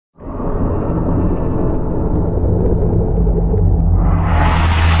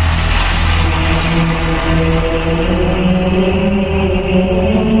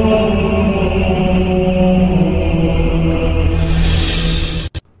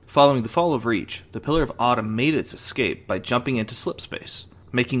Following the fall of Reach, the Pillar of Autumn made its escape by jumping into slip space,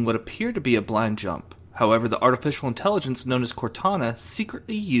 making what appeared to be a blind jump. However, the artificial intelligence known as Cortana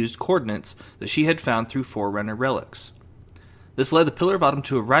secretly used coordinates that she had found through Forerunner relics. This led the Pillar of Autumn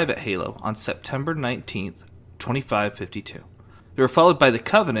to arrive at Halo on September 19th, 2552. They were followed by the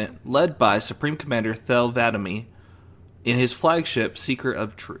Covenant, led by Supreme Commander Thel 'Vadamee in his flagship Seeker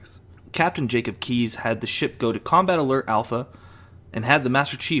of Truth. Captain Jacob Keyes had the ship go to Combat Alert Alpha and had the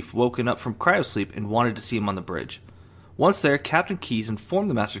Master Chief woken up from cryosleep and wanted to see him on the bridge. Once there, Captain Keyes informed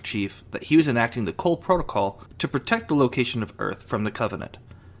the Master Chief that he was enacting the Cole Protocol to protect the location of Earth from the Covenant.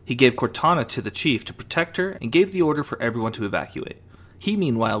 He gave Cortana to the Chief to protect her and gave the order for everyone to evacuate. He,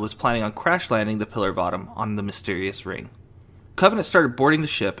 meanwhile, was planning on crash landing the Pillar of Autumn on the mysterious ring. Covenant started boarding the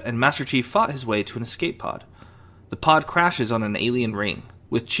ship, and Master Chief fought his way to an escape pod. The pod crashes on an alien ring,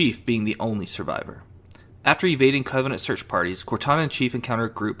 with Chief being the only survivor. After evading Covenant search parties, Cortana and Chief encounter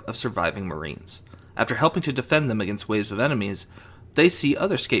a group of surviving Marines. After helping to defend them against waves of enemies, they see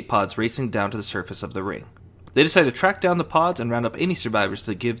other escape pods racing down to the surface of the ring. They decide to track down the pods and round up any survivors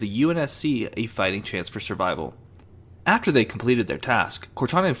to give the UNSC a fighting chance for survival. After they completed their task,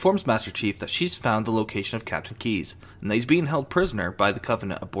 Cortana informs Master Chief that she's found the location of Captain Keyes, and that he's being held prisoner by the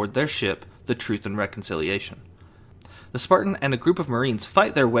Covenant aboard their ship, the Truth and Reconciliation. The Spartan and a group of Marines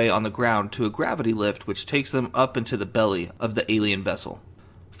fight their way on the ground to a gravity lift which takes them up into the belly of the alien vessel.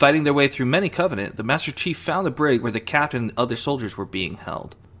 Fighting their way through many Covenant, the Master Chief found the brig where the captain and other soldiers were being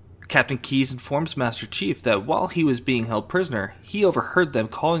held. Captain Keyes informs Master Chief that while he was being held prisoner, he overheard them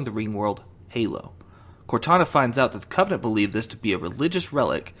calling the ring world Halo. Cortana finds out that the Covenant believe this to be a religious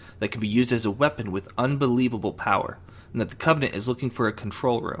relic that can be used as a weapon with unbelievable power, and that the Covenant is looking for a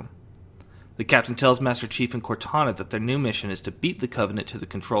control room. The captain tells Master Chief and Cortana that their new mission is to beat the Covenant to the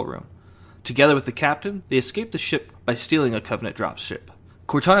control room. Together with the captain, they escape the ship by stealing a Covenant dropship.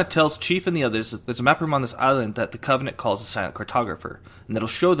 Cortana tells Chief and the others that there's a map room on this island that the Covenant calls a silent cartographer, and that'll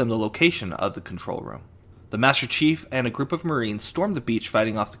show them the location of the control room. The Master Chief and a group of Marines storm the beach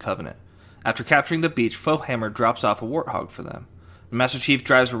fighting off the Covenant. After capturing the beach, Foehammer drops off a warthog for them. The Master Chief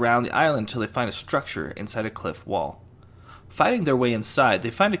drives around the island until they find a structure inside a cliff wall. Fighting their way inside,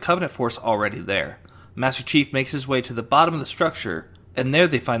 they find a Covenant force already there. Master Chief makes his way to the bottom of the structure, and there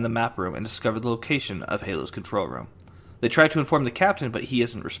they find the map room and discover the location of Halo's control room. They try to inform the captain, but he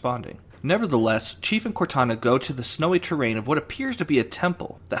isn't responding. Nevertheless, Chief and Cortana go to the snowy terrain of what appears to be a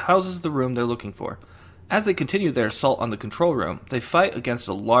temple that houses the room they're looking for. As they continue their assault on the control room, they fight against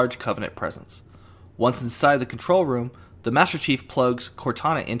a large Covenant presence. Once inside the control room, the Master Chief plugs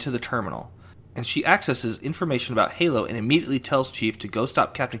Cortana into the terminal, and she accesses information about Halo and immediately tells Chief to go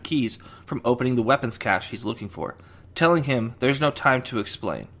stop Captain Keyes from opening the weapons cache he's looking for, telling him there's no time to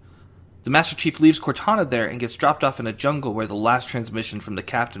explain. The Master Chief leaves Cortana there and gets dropped off in a jungle where the last transmission from the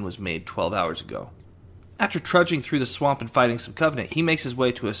captain was made 12 hours ago. After trudging through the swamp and fighting some Covenant, he makes his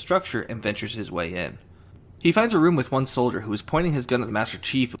way to a structure and ventures his way in. He finds a room with one soldier who was pointing his gun at the Master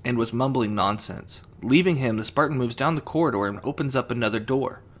Chief and was mumbling nonsense. Leaving him, the Spartan moves down the corridor and opens another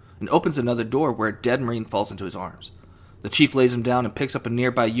door where a dead Marine falls into his arms. The Chief lays him down and picks up a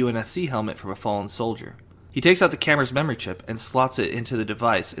nearby UNSC helmet from a fallen soldier. He takes out the camera's memory chip and slots it into the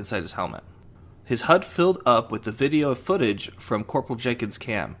device inside his helmet. His HUD filled up with the video footage from Corporal Jenkins'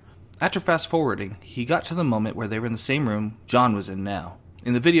 cam. After fast-forwarding, he got to the moment where they were in the same room John was in now.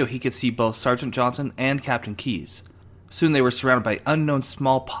 In the video, he could see both Sergeant Johnson and Captain Keyes. Soon they were surrounded by unknown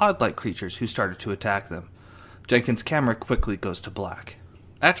small pod-like creatures who started to attack them. Jenkins' camera quickly goes to black.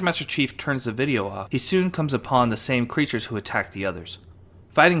 After Master Chief turns the video off, he soon comes upon the same creatures who attacked the others.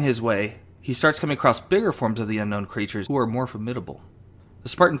 Fighting his way, he starts coming across bigger forms of the unknown creatures who are more formidable. The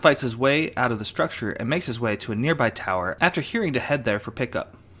Spartan fights his way out of the structure and makes his way to a nearby tower after hearing to head there for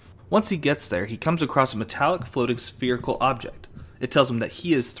pickup. Once he gets there, he comes across a metallic floating spherical object. It tells him that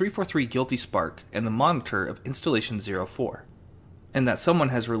he is 343 Guilty Spark and the monitor of Installation 04, and that someone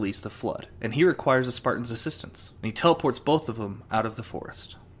has released the Flood, and he requires the Spartan's assistance, and he teleports both of them out of the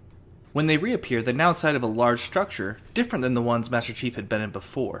forest. When they reappear, they're now inside of a large structure, different than the ones Master Chief had been in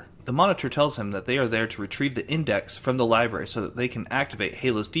before. The monitor tells him that they are there to retrieve the index from the library so that they can activate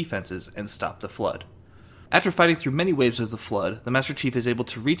Halo's defenses and stop the Flood. After fighting through many waves of the Flood, the Master Chief is able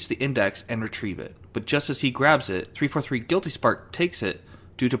to reach the index and retrieve it, but just as he grabs it, 343 Guilty Spark takes it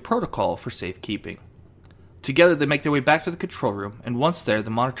due to protocol for safekeeping. Together they make their way back to the control room, and once there, the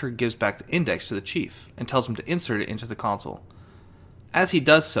monitor gives back the index to the Chief and tells him to insert it into the console. As he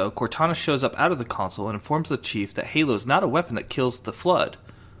does so, Cortana shows up out of the console and informs the Chief that Halo is not a weapon that kills the Flood,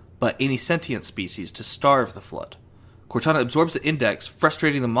 but any sentient species to starve the Flood. Cortana absorbs the index,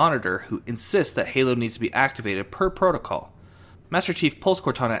 frustrating the monitor, who insists that Halo needs to be activated per protocol. Master Chief pulls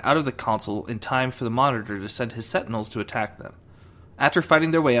Cortana out of the console in time for the Monitor to send his Sentinels to attack them. After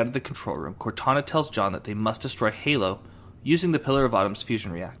fighting their way out of the control room, Cortana tells John that they must destroy Halo using the Pillar of Autumn's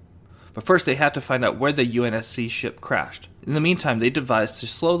fusion reactor. But first they have to find out where the UNSC ship crashed. In the meantime, they devise to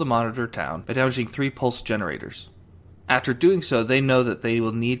slow the Monitor down by damaging 3 pulse generators. After doing so, they know that they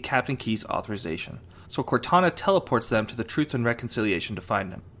will need Captain Keyes' authorization, so Cortana teleports them to the Truth and Reconciliation to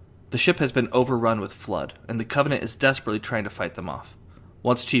find him. The ship has been overrun with Flood, and the Covenant is desperately trying to fight them off.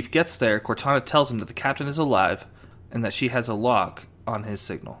 Once Chief gets there, Cortana tells him that the Captain is alive, and that she has a lock on his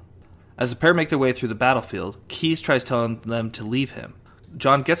signal. As the pair make their way through the battlefield, Keyes tries telling them to leave him.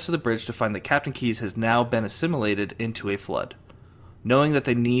 John gets to the bridge to find that Captain Keyes has now been assimilated into a Flood. Knowing that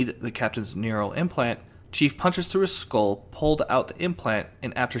they need the Captain's neural implant, Chief punches through his skull, pulled out the implant,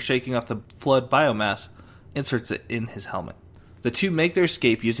 and after shaking off the Flood biomass, inserts it in his helmet. The two make their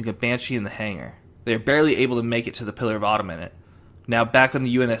escape using a Banshee in the hangar. They are barely able to make it to the Pillar of Autumn in it. Now back on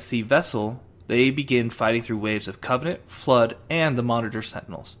the UNSC vessel, they begin fighting through waves of Covenant, Flood, and the Monitor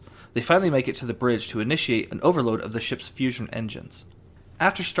Sentinels. They finally make it to the bridge to initiate an overload of the ship's fusion engines.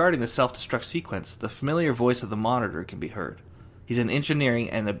 After starting the self-destruct sequence, the familiar voice of the Monitor can be heard. He's in engineering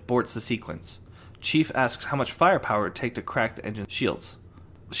and aborts the sequence. Chief asks how much firepower it would take to crack the engine shields.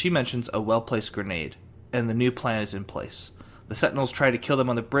 She mentions a well-placed grenade, and the new plan is in place. The Sentinels try to kill them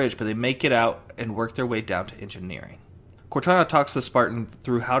on the bridge, but they make it out and work their way down to engineering. Cortana talks the Spartan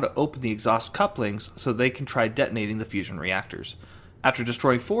through how to open the exhaust couplings so they can try detonating the fusion reactors. After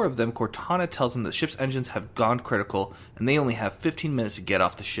destroying 4 of them, Cortana tells them the ship's engines have gone critical and they only have 15 minutes to get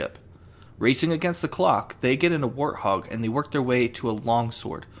off the ship. Racing against the clock, they get in a Warthog and they work their way to a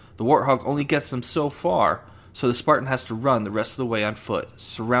longsword. The Warthog only gets them so far, so the Spartan has to run the rest of the way on foot,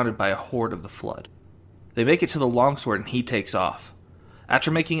 surrounded by a horde of the Flood. They make it to the longsword and he takes off.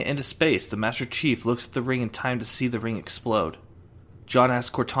 After making it into space, the Master Chief looks at the ring in time to see the ring explode. John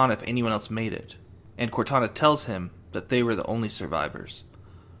asks Cortana if anyone else made it, and Cortana tells him that they were the only survivors.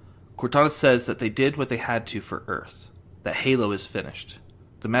 Cortana says that they did what they had to for Earth, that Halo is finished.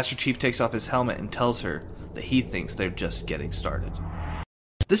 The Master Chief takes off his helmet and tells her that he thinks they're just getting started.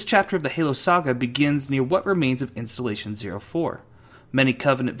 This chapter of the Halo saga begins near what remains of Installation 04. Many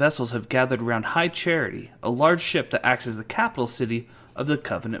Covenant vessels have gathered around High Charity, a large ship that acts as the capital city of the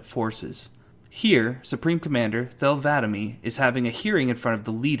Covenant forces. Here, Supreme Commander Thel 'Vadamee is having a hearing in front of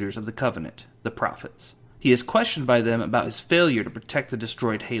the leaders of the Covenant, the Prophets. He is questioned by them about his failure to protect the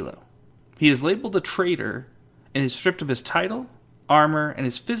destroyed Halo. He is labeled a traitor and is stripped of his title, armor, and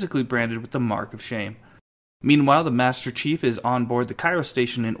is physically branded with the mark of shame. Meanwhile, the Master Chief is on board the Cairo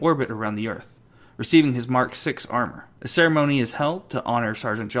station in orbit around the Earth, receiving his Mark VI armor. A ceremony is held to honor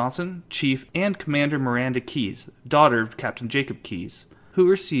Sergeant Johnson, Chief, and Commander Miranda Keyes, daughter of Captain Jacob Keyes, who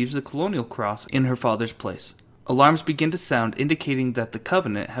receives the Colonial Cross in her father's place. Alarms begin to sound indicating that the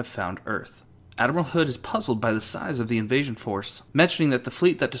Covenant have found Earth. Admiral Hood is puzzled by the size of the invasion force, mentioning that the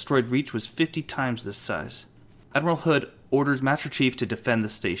fleet that destroyed Reach was 50 times this size. Admiral Hood orders Master Chief to defend the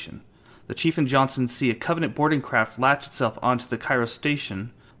station. The Chief and Johnson see a Covenant boarding craft latch itself onto the Cairo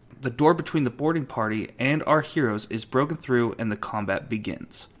station. The door between the boarding party and our heroes is broken through and the combat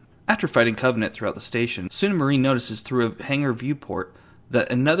begins. After fighting Covenant throughout the station, soon a Marine notices through a hangar viewport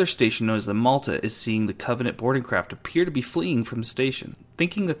that another station known as the Malta is seeing the Covenant boarding craft appear to be fleeing from the station.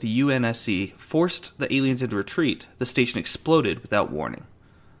 Thinking that the UNSC forced the aliens into retreat, the station exploded without warning.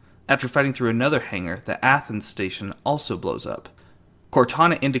 After fighting through another hangar, the Athens station also blows up.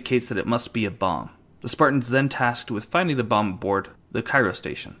 Cortana indicates that it must be a bomb. The Spartans then tasked with finding the bomb aboard the Cairo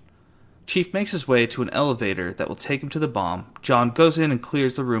station. Chief makes his way to an elevator that will take him to the bomb. John goes in and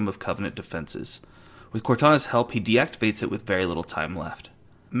clears the room of Covenant defenses. With Cortana's help, he deactivates it with very little time left.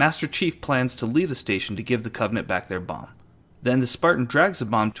 Master Chief plans to leave the station to give the Covenant back their bomb. Then the Spartan drags the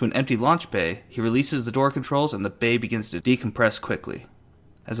bomb to an empty launch bay. He releases the door controls and the bay begins to decompress quickly.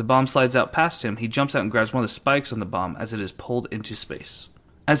 As the bomb slides out past him, he jumps out and grabs one of the spikes on the bomb as it is pulled into space.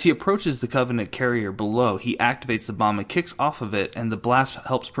 As he approaches the Covenant carrier below, he activates the bomb and kicks off of it, and the blast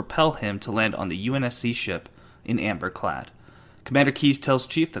helps propel him to land on the UNSC ship in amber clad. Commander Keyes tells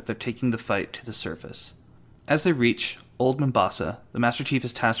Chief that they're taking the fight to the surface. As they reach Old Mombasa, the Master Chief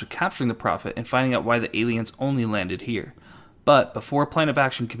is tasked with capturing the Prophet and finding out why the aliens only landed here. But before a plan of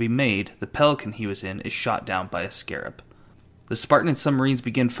action can be made, the Pelican he was in is shot down by a Scarab. The Spartan and some Marines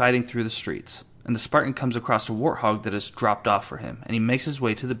begin fighting through the streets, and the Spartan comes across a Warthog that is dropped off for him, and he makes his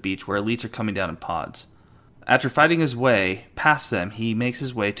way to the beach where elites are coming down in pods. After fighting his way past them, he makes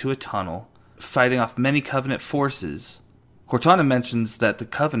his way to a tunnel, fighting off many Covenant forces. Cortana mentions that the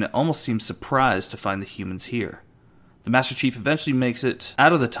Covenant almost seems surprised to find the humans here. The Master Chief eventually makes it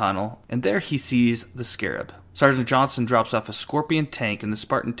out of the tunnel, and there he sees the Scarab. Sergeant Johnson drops off a Scorpion tank and the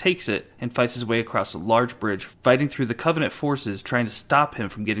Spartan takes it and fights his way across a large bridge, fighting through the Covenant forces trying to stop him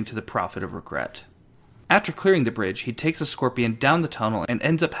from getting to the Prophet of Regret. After clearing the bridge, he takes the Scorpion down the tunnel and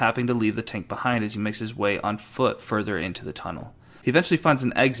ends up having to leave the tank behind as he makes his way on foot further into the tunnel. He eventually finds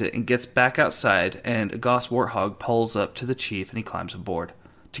an exit and gets back outside, and a Goss Warthog pulls up to the chief and he climbs aboard.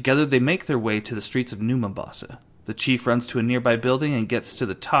 Together they make their way to the streets of New Mombasa. The chief runs to a nearby building and gets to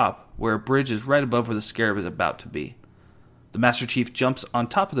the top, where a bridge is right above where the Scarab is about to be. The Master Chief jumps on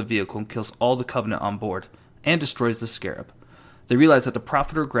top of the vehicle and kills all the Covenant on board, and destroys the Scarab. They realize that the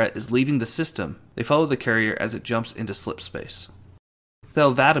Prophet of Regret is leaving the system. They follow the carrier as it jumps into slip space.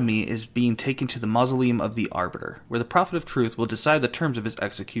 Thelvadami is being taken to the mausoleum of the Arbiter, where the Prophet of Truth will decide the terms of his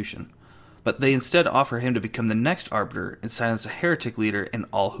execution. But they instead offer him to become the next Arbiter and silence a heretic leader and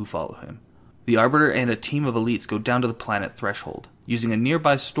all who follow him. The Arbiter and a team of elites go down to the planet Threshold, using a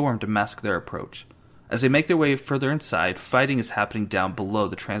nearby storm to mask their approach. As they make their way further inside, fighting is happening down below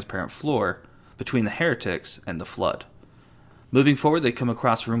the transparent floor between the heretics and the Flood. Moving forward, they come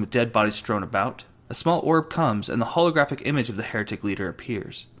across a room with dead bodies strewn about. A small orb comes, and the holographic image of the heretic leader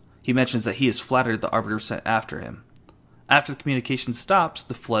appears. He mentions that he is flattered the Arbiter sent after him. After the communication stops,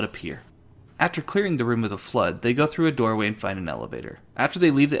 the Flood appear. After clearing the room of the Flood, they go through a doorway and find an elevator. After they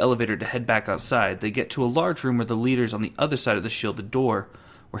leave the elevator to head back outside, they get to a large room where the leader's on the other side of the shielded door,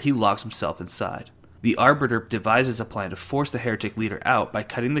 where he locks himself inside. The Arbiter devises a plan to force the heretic leader out by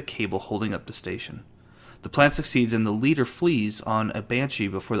cutting the cable holding up the station. The plan succeeds and the leader flees on a Banshee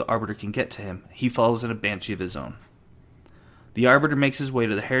before the Arbiter can get to him. He follows in a Banshee of his own. The Arbiter makes his way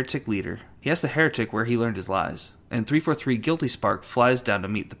to the heretic leader. He asks the heretic where he learned his lies, and 343 Guilty Spark flies down to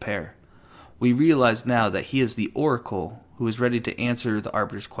meet the pair. We realize now that he is the Oracle who is ready to answer the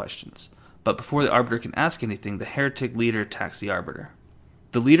Arbiter's questions. But before the Arbiter can ask anything, the heretic leader attacks the Arbiter.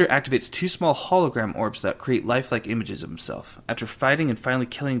 The leader activates two small hologram orbs that create lifelike images of himself. After fighting and finally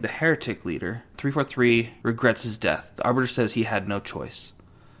killing the heretic leader, 343 regrets his death. The Arbiter says he had no choice.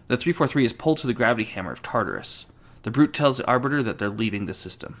 The 343 is pulled to the gravity hammer of Tartarus. The Brute tells the Arbiter that they're leaving the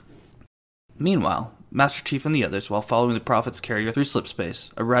system. Meanwhile, Master Chief and the others, while following the Prophet's carrier through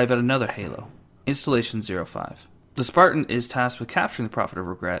slipspace, arrive at another Halo, Installation 05. The Spartan is tasked with capturing the Prophet of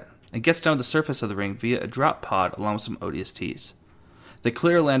Regret, and gets down to the surface of the ring via a drop pod along with some ODSTs. They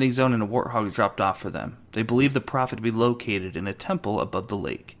clear a landing zone and a Warthog is dropped off for them. They believe the Prophet to be located in a temple above the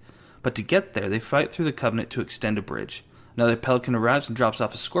lake. But to get there, they fight through the Covenant to extend a bridge. Another Pelican arrives and drops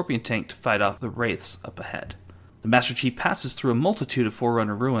off a Scorpion tank to fight off the Wraiths up ahead. The Master Chief passes through a multitude of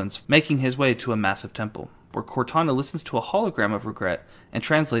Forerunner ruins, making his way to a massive temple, where Cortana listens to a hologram of Regret and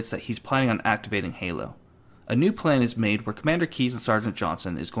translates that he's planning on activating Halo. A new plan is made where Commander Keyes and Sergeant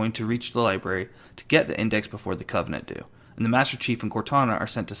Johnson is going to reach the library to get the index before the Covenant do, and the Master Chief and Cortana are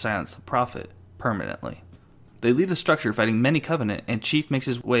sent to silence the Prophet permanently. They leave the structure fighting many Covenant, and Chief makes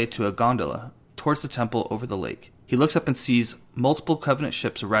his way to a gondola towards the temple over the lake. He looks up and sees multiple Covenant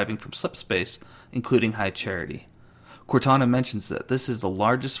ships arriving from slipspace, including High Charity. Cortana mentions that this is the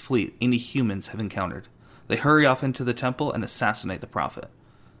largest fleet any humans have encountered. They hurry off into the temple and assassinate the Prophet.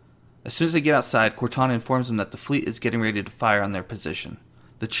 As soon as they get outside, Cortana informs them that the fleet is getting ready to fire on their position.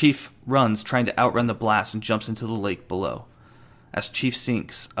 The Chief runs, trying to outrun the blast, and jumps into the lake below. As Chief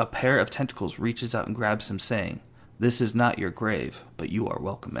sinks, a pair of tentacles reaches out and grabs him, saying, "This is not your grave, but you are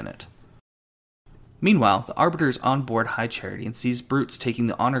welcome in it." Meanwhile, the Arbiter is on board High Charity and sees brutes taking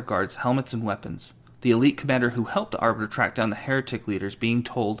the Honor Guard's helmets and weapons. The elite commander who helped the Arbiter track down the heretic leaders being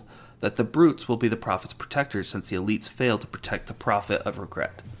told that the brutes will be the Prophet's protectors since the elites failed to protect the Prophet of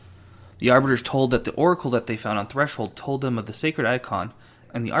Regret. The Arbiter is told that the oracle that they found on Threshold told them of the sacred icon,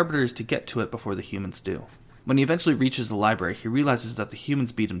 and the Arbiter is to get to it before the humans do. When he eventually reaches the library, he realizes that the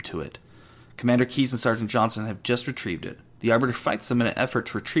humans beat him to it. Commander Keyes and Sergeant Johnson have just retrieved it. The Arbiter fights them in an effort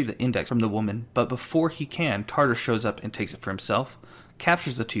to retrieve the index from the woman, but before he can, Tartar shows up and takes it for himself,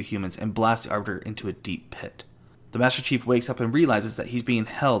 captures the two humans, and blasts the Arbiter into a deep pit. The Master Chief wakes up and realizes that he's being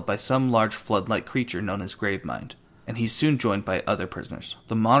held by some large flood-like creature known as Gravemind, and he's soon joined by other prisoners,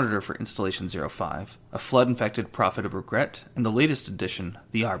 the Monitor for Installation 05, a flood-infected Prophet of Regret, and the latest addition,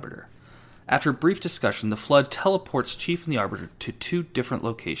 the Arbiter. After a brief discussion, the Flood teleports Chief and the Arbiter to two different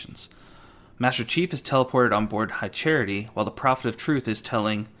locations. Master Chief is teleported on board High Charity, while the Prophet of Truth is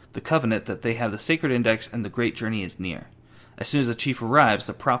telling the Covenant that they have the Sacred Index and the Great Journey is near. As soon as the Chief arrives,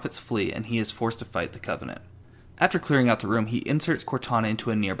 the Prophets flee, and he is forced to fight the Covenant. After clearing out the room, he inserts Cortana into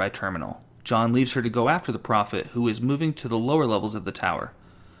a nearby terminal. John leaves her to go after the Prophet, who is moving to the lower levels of the tower.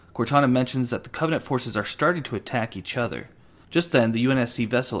 Cortana mentions that the Covenant forces are starting to attack each other. Just then, the UNSC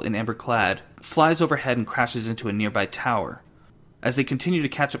vessel in amber clad flies overhead and crashes into a nearby tower. As they continue to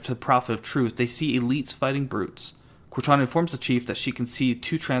catch up to the Prophet of Truth, they see elites fighting brutes. Cortana informs the chief that she can see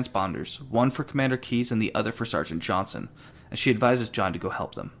 2 transponders, one for Commander Keyes and the other for Sergeant Johnson, and she advises John to go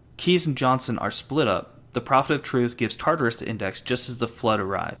help them. Keyes and Johnson are split up. The Prophet of Truth gives Tartarus the index just as the Flood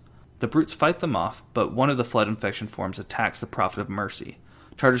arrive. The brutes fight them off, but one of the Flood infection forms attacks the Prophet of Mercy.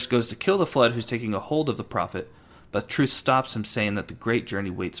 Tartarus goes to kill the Flood who's taking a hold of the Prophet, but Truth stops him, saying that the great journey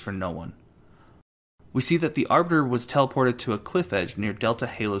waits for no one. We see that the Arbiter was teleported to a cliff edge near Delta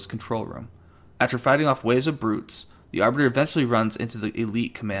Halo's control room. After fighting off waves of brutes, the Arbiter eventually runs into the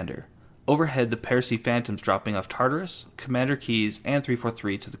elite commander. Overhead, the pair see Phantoms dropping off Tartarus, Commander Keyes, and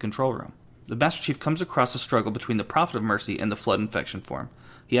 343 to the control room. The Master Chief comes across a struggle between the Prophet of Mercy and the Flood infection form.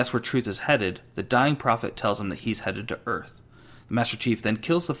 He asks where Truth is headed. The dying Prophet tells him that he's headed to Earth. The Master Chief then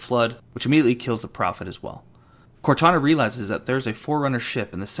kills the Flood, which immediately kills the Prophet as well. Cortana realizes that there's a Forerunner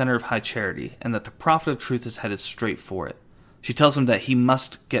ship in the center of High Charity, and that the Prophet of Truth is headed straight for it. She tells him that he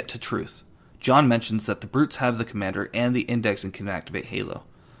must get to Truth. John mentions that the brutes have the commander and the index and can activate Halo.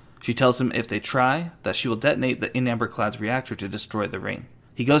 She tells him if they try, that she will detonate the Inamberclad's reactor to destroy the ring.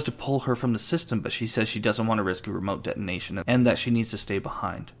 He goes to pull her from the system, but she says she doesn't want to risk a remote detonation and that she needs to stay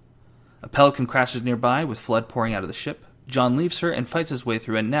behind. A Pelican crashes nearby with Flood pouring out of the ship. John leaves her and fights his way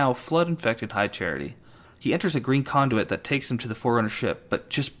through a now Flood-infected High Charity. He enters a green conduit that takes him to the Forerunner ship, but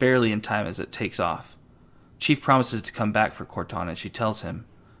just barely in time as it takes off. Chief promises to come back for Cortana, and she tells him,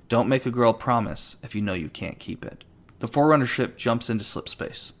 "Don't make a girl promise if you know you can't keep it." The Forerunner ship jumps into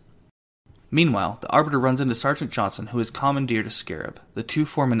slipspace. Meanwhile, the Arbiter runs into Sergeant Johnson, who is commandeered a Scarab. The two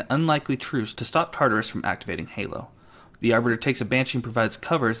form an unlikely truce to stop Tartarus from activating Halo. The Arbiter takes a Banshee and provides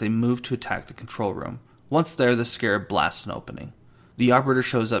cover as they move to attack the control room. Once there, the Scarab blasts an opening. The Arbiter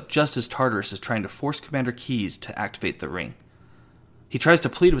shows up just as Tartarus is trying to force Commander Keyes to activate the ring. He tries to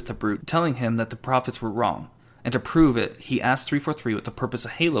plead with the brute, telling him that the prophets were wrong, and to prove it, he asks 343 what the purpose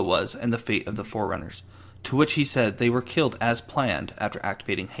of Halo was and the fate of the Forerunners, to which he said they were killed as planned after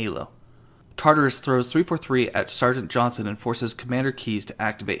activating Halo. Tartarus throws 343 at Sergeant Johnson and forces Commander Keyes to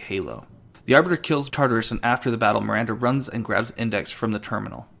activate Halo. The Arbiter kills Tartarus, and after the battle, Miranda runs and grabs Index from the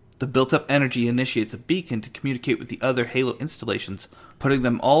terminal. The built-up energy initiates a beacon to communicate with the other Halo installations, putting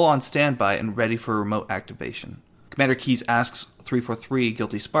them all on standby and ready for remote activation. Commander Keyes asks 343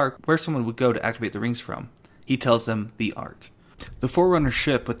 Guilty Spark where someone would go to activate the rings from. He tells them the Ark. The Forerunner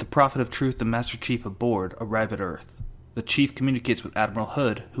ship with the Prophet of Truth and Master Chief aboard arrive at Earth. The Chief communicates with Admiral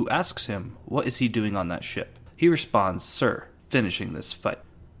Hood, who asks him what is he doing on that ship. He responds, "Sir, finishing this fight."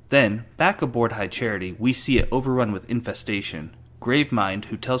 Then, back aboard High Charity, we see it overrun with infestation. Gravemind,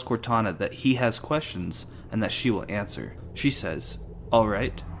 who tells Cortana that he has questions and that she will answer. She says, "All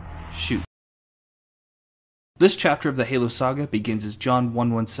right, shoot." This chapter of the Halo saga begins as John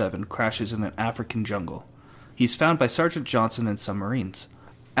 117 crashes in an African jungle. He's found by Sergeant Johnson and some Marines.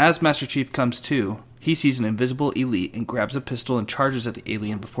 As Master Chief comes to, he sees an invisible elite and grabs a pistol and charges at the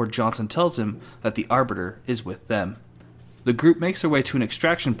alien before Johnson tells him that the Arbiter is with them. The group makes their way to an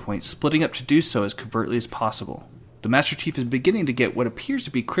extraction point, splitting up to do so as covertly as possible. The Master Chief is beginning to get what appears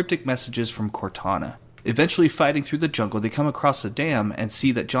to be cryptic messages from Cortana. Eventually fighting through the jungle, they come across a dam and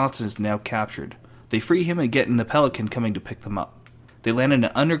see that Johnson is now captured. They free him and get in the Pelican coming to pick them up. They land in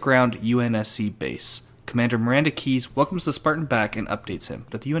an underground UNSC base. Commander Miranda Keyes welcomes the Spartan back and updates him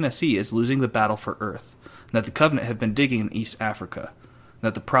that the UNSC is losing the battle for Earth, and that the Covenant have been digging in East Africa, and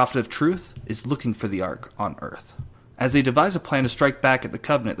that the Prophet of Truth is looking for the Ark on Earth. As they devise a plan to strike back at the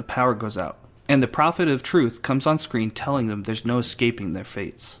Covenant, the power goes out, and the Prophet of Truth comes on screen telling them there's no escaping their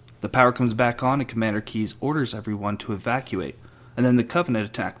fates. The power comes back on and Commander Keyes orders everyone to evacuate, and then the Covenant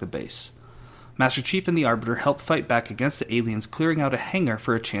attack the base. Master Chief and the Arbiter help fight back against the aliens, clearing out a hangar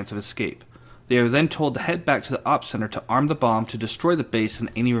for a chance of escape. They are then told to head back to the Ops Center to arm the bomb to destroy the base and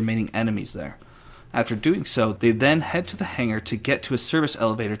any remaining enemies there. After doing so, they then head to the hangar to get to a service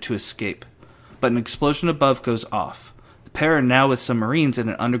elevator to escape. But an explosion above goes off. The pair are now with some Marines in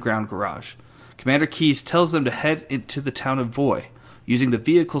an underground garage. Commander Keyes tells them to head into the town of Voi. Using the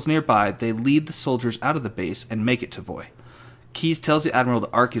vehicles nearby, they lead the soldiers out of the base and make it to Voi. Keyes tells the Admiral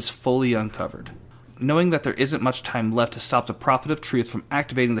the Ark is fully uncovered. Knowing that there isn't much time left to stop the Prophet of Truth from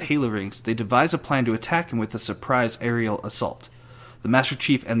activating the Halo rings, they devise a plan to attack him with a surprise aerial assault. The Master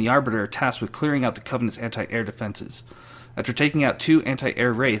Chief and the Arbiter are tasked with clearing out the Covenant's anti-air defenses. After taking out 2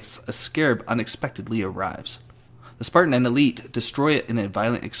 anti-air wraiths, a Scarab unexpectedly arrives. The Spartan and Elite destroy it in a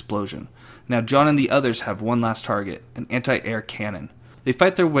violent explosion. Now John and the others have one last target, an anti-air cannon. They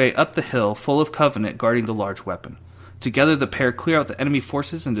fight their way up the hill, full of Covenant guarding the large weapon. Together the pair clear out the enemy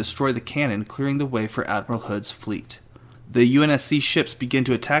forces and destroy the cannon, clearing the way for Admiral Hood's fleet. The UNSC ships begin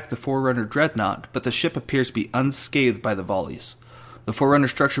to attack the Forerunner Dreadnought, but the ship appears to be unscathed by the volleys. The Forerunner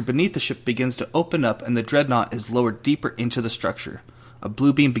structure beneath the ship begins to open up and the dreadnought is lowered deeper into the structure. A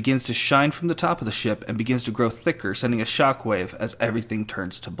blue beam begins to shine from the top of the ship and begins to grow thicker, sending a shockwave as everything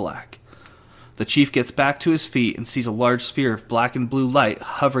turns to black. The chief gets back to his feet and sees a large sphere of black and blue light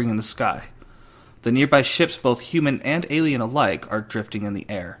hovering in the sky. The nearby ships, both human and alien alike, are drifting in the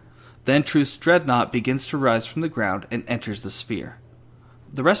air. Then Truth's dreadnought begins to rise from the ground and enters the sphere.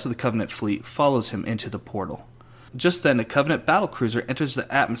 The rest of the Covenant fleet follows him into the portal. Just then, a Covenant battlecruiser enters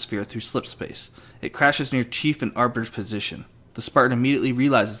the atmosphere through slipspace. It crashes near Chief and Arbiter's position. The Spartan immediately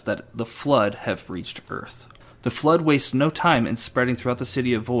realizes that the Flood have reached Earth. The Flood wastes no time in spreading throughout the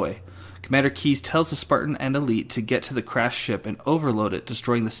city of Voy. Commander Keyes tells the Spartan and Elite to get to the crashed ship and overload it,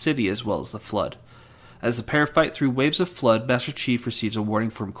 destroying the city as well as the Flood. As the pair fight through waves of Flood, Master Chief receives a warning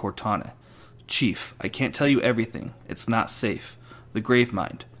from Cortana. "Chief, I can't tell you everything. It's not safe. The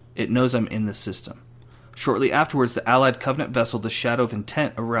Gravemind. It knows I'm in the system." Shortly afterwards, the Allied Covenant vessel, the Shadow of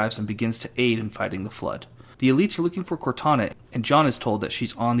Intent, arrives and begins to aid in fighting the Flood. The Elites are looking for Cortana, and John is told that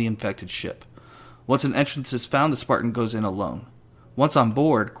she's on the infected ship. Once an entrance is found, the Spartan goes in alone. Once on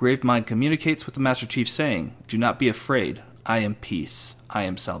board, Gravemind communicates with the Master Chief saying, "Do not be afraid. I am peace. I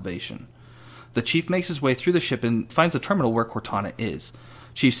am salvation." The Chief makes his way through the ship and finds the terminal where Cortana is.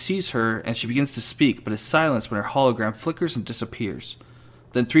 Chief sees her, and she begins to speak, but is silenced when her hologram flickers and disappears.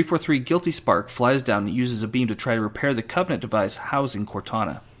 Then 343 Guilty Spark flies down and uses a beam to try to repair the Covenant device housing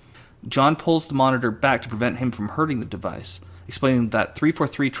Cortana. John pulls the monitor back to prevent him from hurting the device, explaining that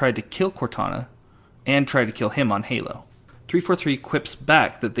 343 tried to kill Cortana and tried to kill him on Halo. 343 quips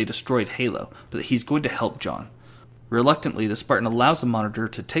back that they destroyed Halo, but that he's going to help John. Reluctantly, the Spartan allows the monitor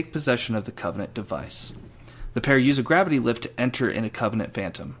to take possession of the Covenant device. The pair use a gravity lift to enter in a Covenant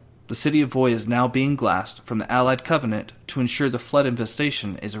Phantom. The city of Voy is now being glassed from the Allied Covenant to ensure the Flood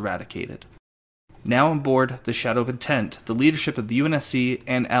infestation is eradicated. Now on board the Shadow of Intent, the leadership of the UNSC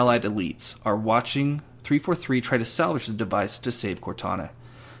and Allied elites are watching 343 try to salvage the device to save Cortana.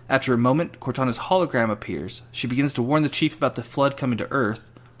 After a moment, Cortana's hologram appears. She begins to warn the Chief about the Flood coming to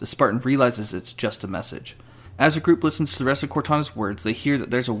Earth. The Spartan realizes it's just a message. As the group listens to the rest of Cortana's words, they hear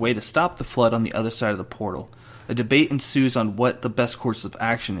that there's a way to stop the Flood on the other side of the portal. A debate ensues on what the best course of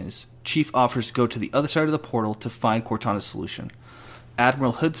action is. Chief offers to go to the other side of the portal to find Cortana's solution.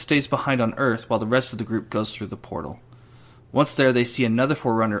 Admiral Hood stays behind on Earth while the rest of the group goes through the portal. Once there, they see another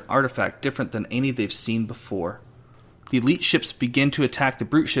Forerunner artifact different than any they've seen before. The elite ships begin to attack the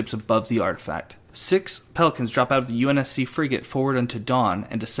brute ships above the artifact. 6 Pelicans drop out of the UNSC frigate Forward Unto Dawn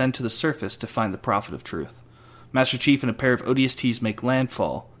and descend to the surface to find the Prophet of Truth. Master Chief and a pair of ODSTs make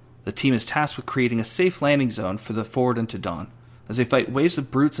landfall. The team is tasked with creating a safe landing zone for the Forward Unto Dawn. As they fight waves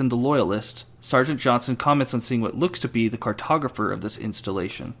of brutes and the Loyalists, Sergeant Johnson comments on seeing what looks to be the cartographer of this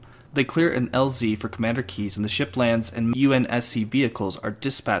installation. They clear an LZ for Commander Keyes, and the ship lands and UNSC vehicles are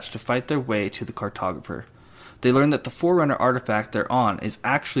dispatched to fight their way to the cartographer. They learn that the Forerunner artifact they're on is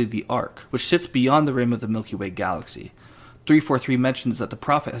actually the Ark, which sits beyond the rim of the Milky Way galaxy. 343 mentions that the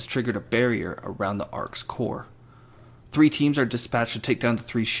Prophet has triggered a barrier around the Ark's core. 3 teams are dispatched to take down the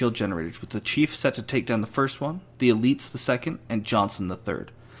 3 shield generators, with the Chief set to take down the first one, the Elites the second, and Johnson the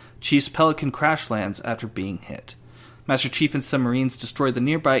third. Chief's Pelican crash lands after being hit. Master Chief and some Marines destroy the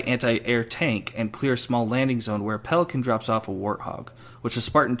nearby anti-air tank and clear a small landing zone where Pelican drops off a Warthog, which the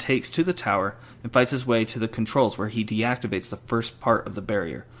Spartan takes to the tower and fights his way to the controls where he deactivates the first part of the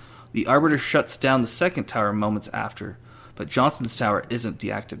barrier. The Arbiter shuts down the second tower moments after, but Johnson's tower isn't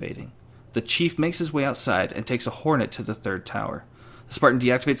deactivating. The Chief makes his way outside and takes a Hornet to the third tower. The Spartan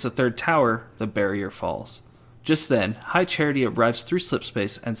deactivates the third tower, the barrier falls. Just then, High Charity arrives through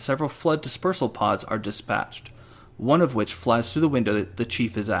slipspace and several Flood dispersal pods are dispatched, one of which flies through the window that the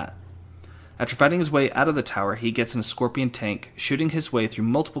Chief is at. After fighting his way out of the tower, he gets in a Scorpion tank. Shooting his way through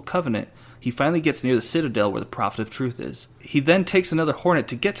multiple Covenant, he finally gets near the Citadel where the Prophet of Truth is. He then takes another Hornet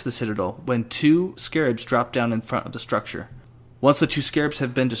to get to the Citadel when 2 Scarabs drop down in front of the structure. Once the 2 Scarabs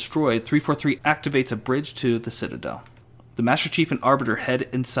have been destroyed, 343 activates a bridge to the Citadel. The Master Chief and Arbiter head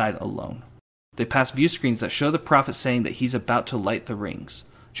inside alone. They pass view screens that show the Prophet saying that he's about to light the rings.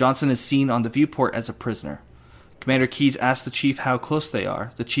 Johnson is seen on the viewport as a prisoner. Commander Keyes asks the Chief how close they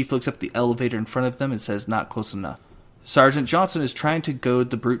are. The Chief looks up the elevator in front of them and says not close enough. Sergeant Johnson is trying to goad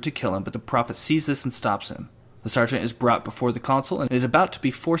the brute to kill him, but the Prophet sees this and stops him. The Sergeant is brought before the Consul and is about to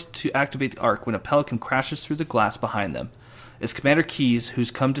be forced to activate the Ark when a Pelican crashes through the glass behind them. It's Commander Keyes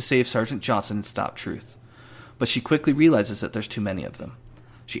who's come to save Sergeant Johnson and stop Truth. But she quickly realizes that there's too many of them.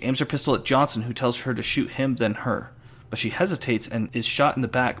 She aims her pistol at Johnson, who tells her to shoot him then her, but she hesitates and is shot in the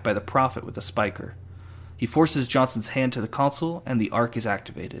back by the Prophet with a spiker. He forces Johnson's hand to the Consul and the Ark is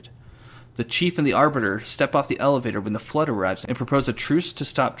activated. The Chief and the Arbiter step off the elevator when the Flood arrives and propose a truce to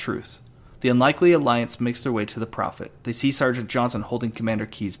stop Truth. The Unlikely Alliance makes their way to the Prophet. They see Sergeant Johnson holding Commander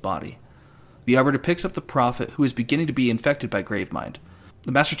Key's body. The Arbiter picks up the Prophet, who is beginning to be infected by Gravemind.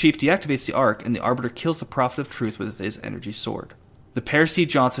 The Master Chief deactivates the Ark, and the Arbiter kills the Prophet of Truth with his energy sword. The pair see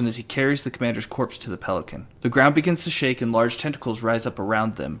Johnson as he carries the commander's corpse to the Pelican. The ground begins to shake and large tentacles rise up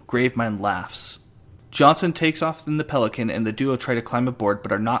around them. Gravemind laughs. Johnson takes off in the Pelican, and the duo try to climb aboard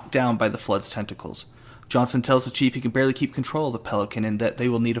but are knocked down by the Flood's tentacles. Johnson tells the Chief he can barely keep control of the Pelican and that they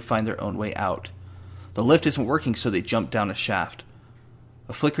will need to find their own way out. The lift isn't working, so they jump down a shaft.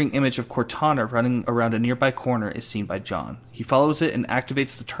 A flickering image of Cortana running around a nearby corner is seen by John. He follows it and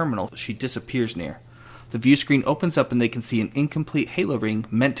activates the terminal she disappears near. The view screen opens up and they can see an incomplete Halo ring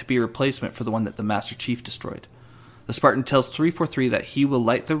meant to be a replacement for the one that the Master Chief destroyed. The Spartan tells 343 that he will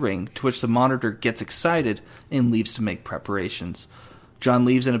light the ring, to which the Monitor gets excited and leaves to make preparations. John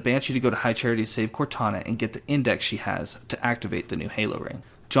leaves in a Banshee to go to High Charity to save Cortana and get the index she has to activate the new Halo ring.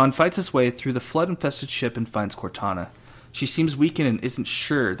 John fights his way through the flood-infested ship and finds Cortana. She seems weakened and isn't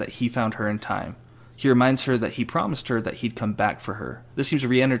sure that he found her in time. He reminds her that he promised her that he'd come back for her. This seems to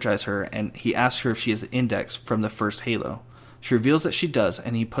re-energize her, and he asks her if she has the index from the first Halo. She reveals that she does,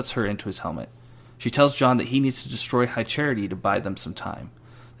 and he puts her into his helmet. She tells John that he needs to destroy High Charity to buy them some time.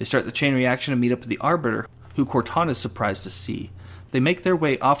 They start the chain reaction and meet up with the Arbiter, who Cortana is surprised to see. They make their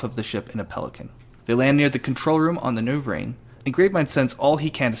way off of the ship in a Pelican. They land near the control room on the new ring, and Gravemind sends all he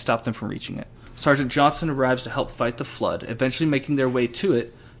can to stop them from reaching it. Sergeant Johnson arrives to help fight the Flood. Eventually making their way to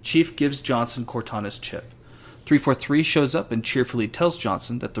it, Chief gives Johnson Cortana's chip. 343 shows up and cheerfully tells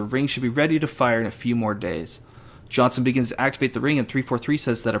Johnson that the ring should be ready to fire in a few more days. Johnson begins to activate the ring, and 343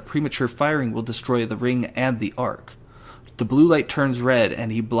 says that a premature firing will destroy the ring and the Ark. The blue light turns red,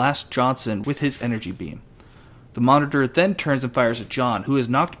 and he blasts Johnson with his energy beam. The Monitor then turns and fires at John, who is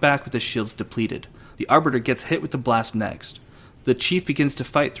knocked back with his shields depleted. The Arbiter gets hit with the blast next. The Chief begins to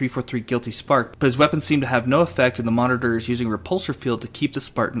fight 343 Guilty Spark, but his weapons seem to have no effect, and the Monitor is using a repulsor field to keep the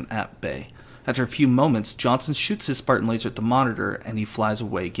Spartan at bay. After a few moments, Johnson shoots his Spartan laser at the Monitor, and he flies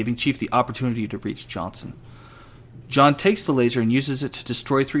away, giving Chief the opportunity to reach Johnson. John takes the laser and uses it to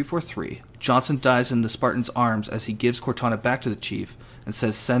destroy 343. Johnson dies in the Spartan's arms as he gives Cortana back to the Chief and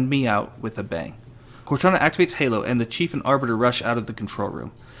says, "Send me out," with a bang. Cortana activates Halo, and the Chief and Arbiter rush out of the control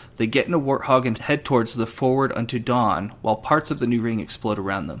room. They get in a Warthog and head towards the Forward Unto Dawn, while parts of the new ring explode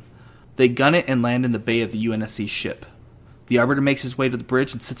around them. They gun it and land in the bay of the UNSC ship. The Arbiter makes his way to the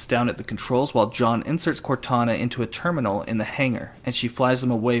bridge and sits down at the controls while John inserts Cortana into a terminal in the hangar, and she flies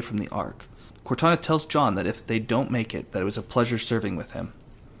them away from the Ark. Cortana tells John that if they don't make it, that it was a pleasure serving with him.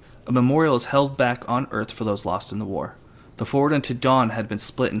 A memorial is held back on Earth for those lost in the war. The Forward Unto Dawn had been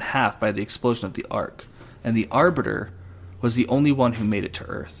split in half by the explosion of the Ark, and the Arbiter was the only one who made it to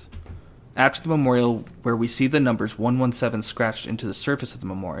Earth. After the memorial, where we see the numbers 117 scratched into the surface of the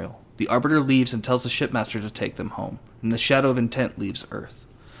memorial, the Arbiter leaves and tells the shipmaster to take them home, and the Shadow of Intent leaves Earth.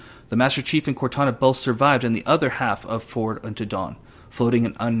 The Master Chief and Cortana both survived in the other half of Forward Unto Dawn, floating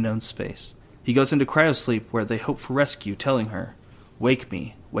in unknown space. He goes into cryosleep where they hope for rescue, telling her, "Wake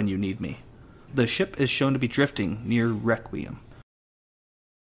me when you need me." The ship is shown to be drifting near Requiem.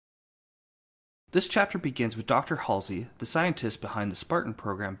 This chapter begins with Dr. Halsey, the scientist behind the Spartan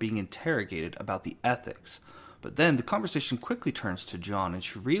program, being interrogated about the ethics. But then the conversation quickly turns to John, and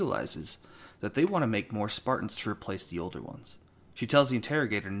she realizes that they want to make more Spartans to replace the older ones. She tells the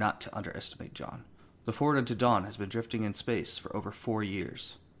interrogator not to underestimate John. The Forward Unto Dawn has been drifting in space for over 4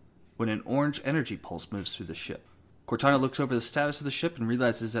 years, when an orange energy pulse moves through the ship. Cortana looks over the status of the ship and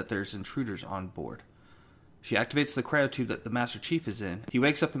realizes that there's intruders on board. She activates the cryotube that the Master Chief is in. He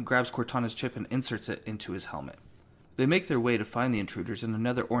wakes up and grabs Cortana's chip and inserts it into his helmet. They make their way to find the intruders, and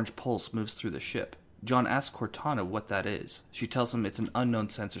another orange pulse moves through the ship. John asks Cortana what that is. She tells him it's an unknown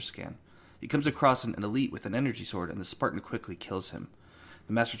sensor scan. He comes across an elite with an energy sword, and the Spartan quickly kills him.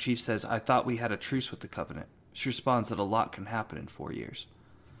 The Master Chief says, "I thought we had a truce with the Covenant." She responds that a lot can happen in 4 years.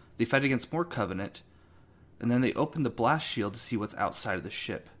 They fight against more Covenant, and then they open the blast shield to see what's outside of the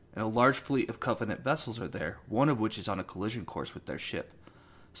ship. And a large fleet of Covenant vessels are there, one of which is on a collision course with their ship.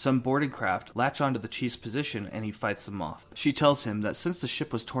 Some boarding craft latch onto the Chief's position, and he fights them off. She tells him that since the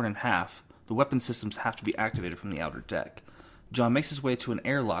ship was torn in half, the weapon systems have to be activated from the outer deck. John makes his way to an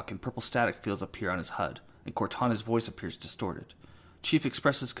airlock, and purple static fields appear on his HUD, and Cortana's voice appears distorted. Chief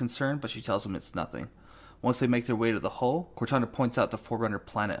expresses concern, but she tells him it's nothing. Once they make their way to the hull, Cortana points out the Forerunner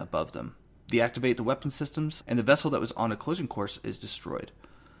planet above them. They activate the weapon systems, and the vessel that was on a collision course is destroyed.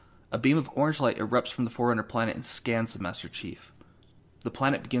 A beam of orange light erupts from the Forerunner planet and scans the Master Chief. The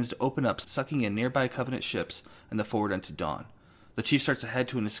planet begins to open up, sucking in nearby Covenant ships and the Forward Unto Dawn. The Chief starts to head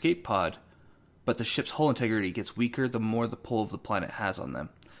to an escape pod, but the ship's hull integrity gets weaker the more the pull of the planet has on them.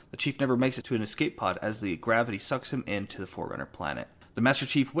 The Chief never makes it to an escape pod as the gravity sucks him into the Forerunner planet. The Master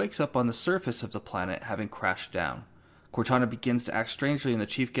Chief wakes up on the surface of the planet, having crashed down. Cortana begins to act strangely, and the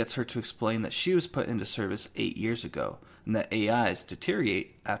Chief gets her to explain that she was put into service 8 years ago, and that AIs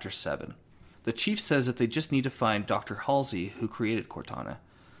deteriorate after 7. The Chief says that they just need to find Dr. Halsey, who created Cortana.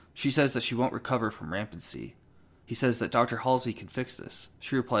 She says that she won't recover from rampancy. He says that Dr. Halsey can fix this.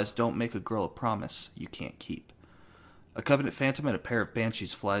 She replies, "Don't make a girl a promise you can't keep." A Covenant Phantom and a pair of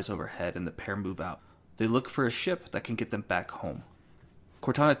Banshees flies overhead, and the pair move out. They look for a ship that can get them back home.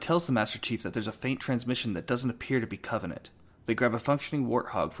 Cortana tells the Master Chief that there's a faint transmission that doesn't appear to be Covenant. They grab a functioning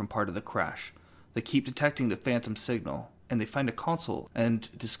Warthog from part of the crash. They keep detecting the Phantom signal, and they find a console and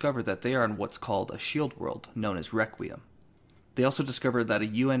discover that they are on what's called a shield world, known as Requiem. They also discover that a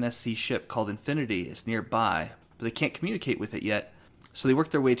UNSC ship called Infinity is nearby, but they can't communicate with it yet, so they work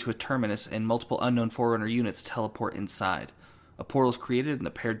their way to a terminus and multiple unknown Forerunner units teleport inside. A portal is created and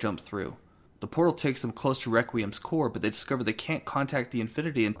the pair jump through. The portal takes them close to Requiem's core, but they discover they can't contact the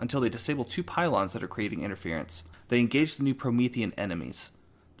Infinity until they disable 2 pylons that are creating interference. They engage the new Promethean enemies.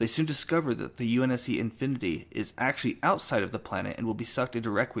 They soon discover that the UNSC Infinity is actually outside of the planet and will be sucked into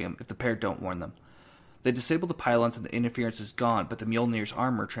Requiem if the pair don't warn them. They disable the pylons and the interference is gone, but the Mjolnir's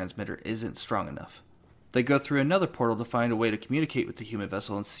armor transmitter isn't strong enough. They go through another portal to find a way to communicate with the human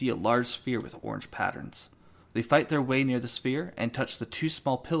vessel and see a large sphere with orange patterns. They fight their way near the sphere and touch the 2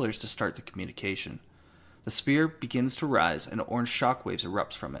 small pillars to start the communication. The sphere begins to rise and orange shockwaves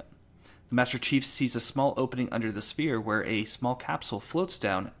erupts from it. The Master Chief sees a small opening under the sphere where a small capsule floats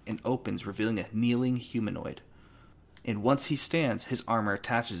down and opens, revealing a kneeling humanoid. And once he stands, his armor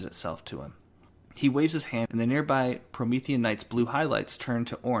attaches itself to him. He waves his hand, and the nearby Promethean Knight's blue highlights turn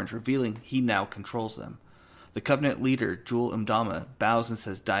to orange, revealing he now controls them. The Covenant leader, Jul 'Mdama, bows and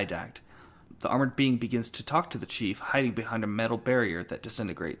says "Didact." The armored being begins to talk to the Chief, hiding behind a metal barrier that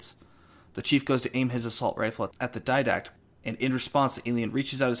disintegrates. The Chief goes to aim his assault rifle at the Didact, and in response the alien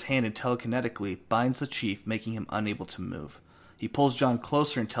reaches out his hand and telekinetically binds the Chief, making him unable to move. He pulls John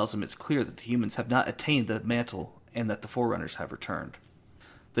closer and tells him it's clear that the humans have not attained the mantle and that the Forerunners have returned.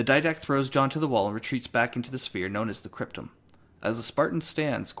 The Didact throws John to the wall and retreats back into the sphere known as the Cryptum. As the Spartan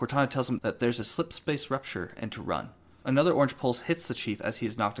stands, Cortana tells him that there's a slip space rupture and to run. Another orange pulse hits the Chief as he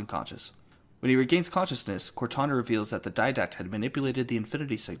is knocked unconscious. When he regains consciousness, Cortana reveals that the Didact had manipulated the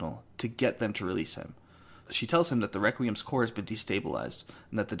Infinity signal to get them to release him. She tells him that the Requiem's core has been destabilized,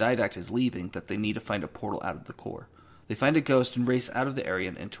 and that the Didact is leaving, that they need to find a portal out of the core. They find a ghost and race out of the area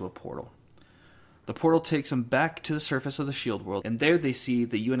and into a portal. The portal takes them back to the surface of the shield world, and there they see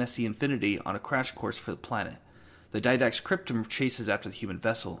the UNSC Infinity on a crash course for the planet. The Didact's Cryptum chases after the human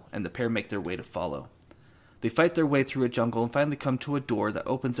vessel, and the pair make their way to follow. They fight their way through a jungle and finally come to a door that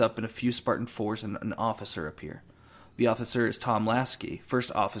opens up and a few Spartan 4s and an officer appear. The officer is Tom Lasky,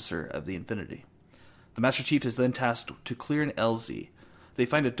 first officer of the Infinity. The Master Chief is then tasked to clear an LZ. They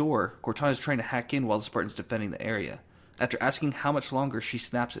find a door. Cortana is trying to hack in while the Spartan's defending the area. After asking how much longer, she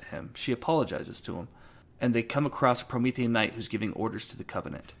snaps at him. She apologizes to him, and they come across a Promethean Knight who's giving orders to the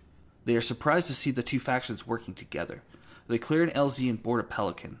Covenant. They are surprised to see the 2 factions working together. They clear an LZ and board a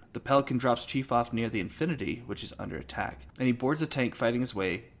Pelican. The Pelican drops Chief off near the Infinity, which is under attack, and he boards a tank fighting his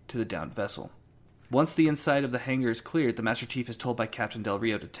way to the downed vessel. Once the inside of the hangar is cleared, the Master Chief is told by Captain Del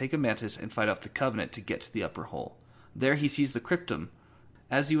Rio to take a Mantis and fight off the Covenant to get to the upper hull. There he sees the Cryptum,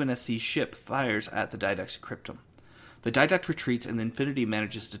 as UNSC's ship fires at the Didact's Cryptum. The Didact retreats and the Infinity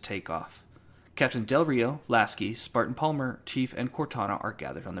manages to take off. Captain Del Rio, Lasky, Spartan Palmer, Chief, and Cortana are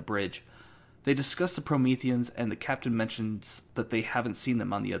gathered on the bridge. They discuss the Prometheans, and the captain mentions that they haven't seen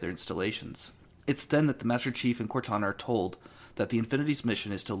them on the other installations. It's then that the Master Chief and Cortana are told that the Infinity's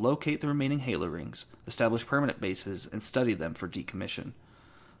mission is to locate the remaining Halo rings, establish permanent bases, and study them for decommission.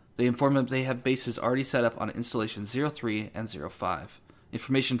 They inform them they have bases already set up on Installation 03 and 05.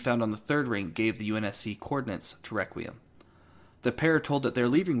 Information found on the 3rd ring gave the UNSC coordinates to Requiem. The pair are told that they're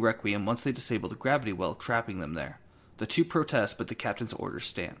leaving Requiem once they disable the gravity well, trapping them there. The 2 protest, but the captain's orders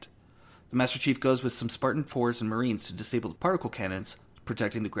stand. The Master Chief goes with some Spartan 4s and Marines to disable the particle cannons,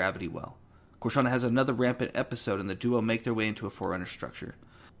 protecting the gravity well. Cortana has another rampant episode, and the duo make their way into a Forerunner structure.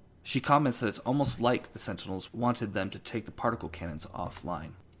 She comments that it's almost like the Sentinels wanted them to take the particle cannons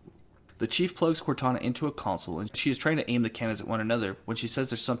offline. The Chief plugs Cortana into a console, and she is trying to aim the cannons at one another when she says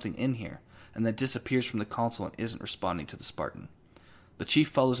there's something in here, and then disappears from the console and isn't responding to the Spartan. The Chief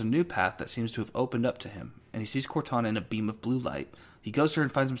follows a new path that seems to have opened up to him, and he sees Cortana in a beam of blue light. He goes to her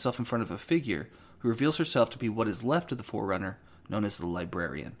and finds himself in front of a figure who reveals herself to be what is left of the Forerunner, known as the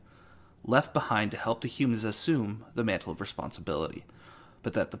Librarian. left behind to help the humans assume the mantle of responsibility,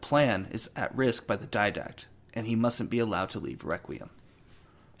 but that the plan is at risk by the Didact, and he mustn't be allowed to leave Requiem.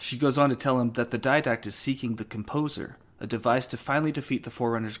 She goes on to tell him that the Didact is seeking the Composer, a device to finally defeat the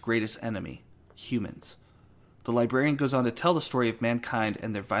Forerunner's greatest enemy, humans. The librarian goes on to tell the story of mankind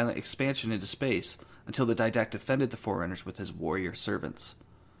and their violent expansion into space until the Didact defended the Forerunners with his warrior servants.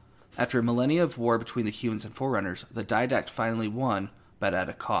 After a millennia of war between the humans and Forerunners, the Didact finally won, but at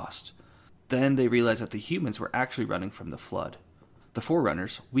a cost. Then they realized that the humans were actually running from the Flood. The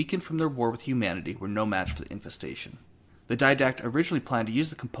Forerunners, weakened from their war with humanity, were no match for the infestation. The Didact originally planned to use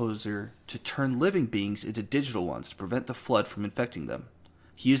the Composer to turn living beings into digital ones to prevent the Flood from infecting them.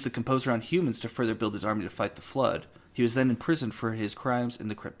 He used the Composer on humans to further build his army to fight the Flood. He was then imprisoned for his crimes in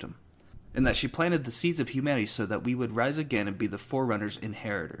the Cryptum. And that she planted the seeds of humanity so that we would rise again and be the Forerunners'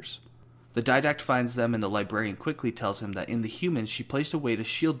 inheritors. The Didact finds them, and the librarian quickly tells him that in the humans she placed a way to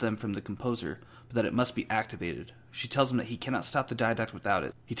shield them from the Composer, but that it must be activated. She tells him that he cannot stop the Didact without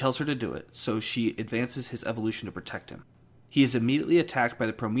it. He tells her to do it, so she advances his evolution to protect him. He is immediately attacked by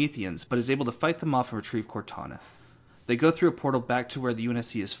the Prometheans, but is able to fight them off and retrieve Cortana. They go through a portal back to where the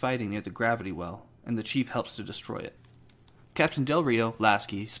UNSC is fighting near the gravity well, and the Chief helps to destroy it. Captain Del Rio,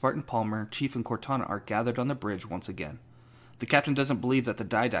 Lasky, Spartan Palmer, Chief, and Cortana are gathered on the bridge once again. The captain doesn't believe that the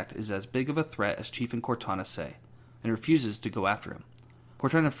Didact is as big of a threat as Chief and Cortana say, and refuses to go after him.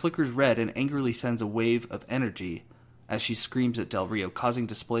 Cortana flickers red and angrily sends a wave of energy as she screams at Del Rio, causing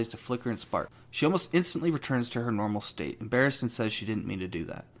displays to flicker and spark. She almost instantly returns to her normal state, embarrassed, and says she didn't mean to do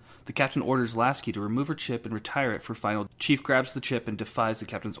that. The captain orders Lasky to remove her chip and retire it for final. Chief grabs the chip and defies the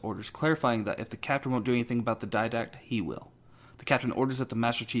captain's orders, clarifying that if the captain won't do anything about the Didact, he will. The captain orders that the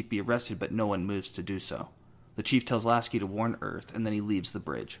Master Chief be arrested, but no one moves to do so. The Chief tells Lasky to warn Earth, and then he leaves the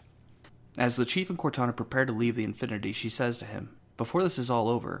bridge. As the Chief and Cortana prepare to leave the Infinity, she says to him, "Before this is all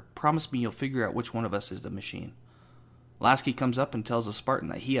over, promise me you'll figure out which one of us is the machine." Lasky comes up and tells the Spartan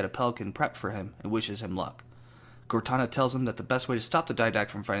that he had a Pelican prepped for him and wishes him luck. Cortana tells him that the best way to stop the Didact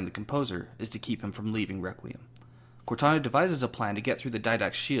from fighting the Composer is to keep him from leaving Requiem. Cortana devises a plan to get through the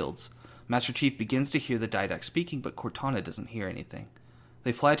Didact's shields. Master Chief begins to hear the Didact speaking, but Cortana doesn't hear anything.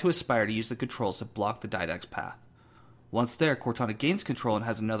 They fly to a spire to use the controls to block the Didact's path. Once there, Cortana gains control and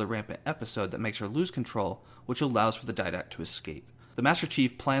has another rampant episode that makes her lose control, which allows for the Didact to escape. The Master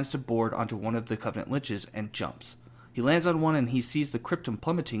Chief plans to board onto one of the Covenant Liches and jumps. He lands on one and he sees the Cryptum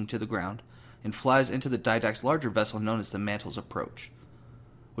plummeting to the ground, and flies into the Didact's larger vessel known as the Mantle's Approach,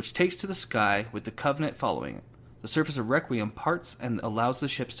 which takes to the sky with the Covenant following it. The surface of Requiem parts and allows the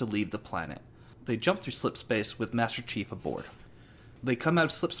ships to leave the planet. They jump through slipspace with Master Chief aboard. They come out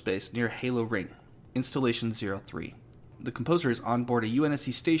of slipspace near Halo Ring, Installation 03. The Composer is on board a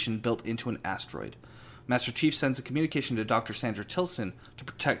UNSC station built into an asteroid. Master Chief sends a communication to Dr. Sandra Tilson to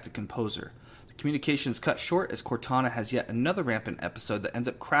protect the Composer. The communication is cut short as Cortana has yet another rampant episode that ends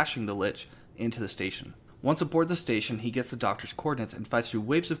up crashing the Lich into the station. Once aboard the station, he gets the Doctor's coordinates and fights through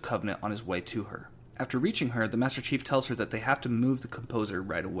waves of Covenant on his way to her. After reaching her, the Master Chief tells her that they have to move the Composer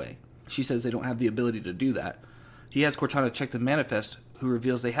right away. She says they don't have the ability to do that. He has Cortana check the manifest, who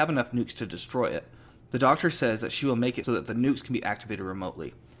reveals they have enough nukes to destroy it. The Doctor says that she will make it so that the nukes can be activated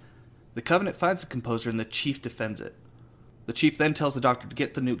remotely. The Covenant finds the Composer and the Chief defends it. The Chief then tells the Doctor to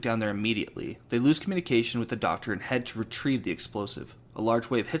get the nuke down there immediately. They lose communication with the Doctor and head to retrieve the explosive. A large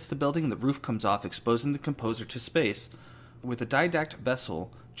wave hits the building and the roof comes off, exposing the Composer to space, with the Didact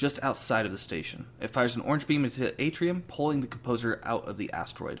vessel just outside of the station. It fires an orange beam into the atrium, pulling the Composer out of the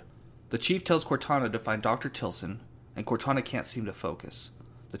asteroid. The Chief tells Cortana to find Dr. Tilson, and Cortana can't seem to focus.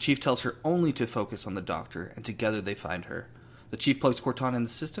 The Chief tells her only to focus on the Doctor, and together they find her. The Chief plugs Cortana in the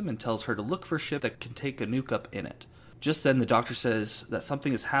system and tells her to look for a ship that can take a nuke up in it. Just then, the Doctor says that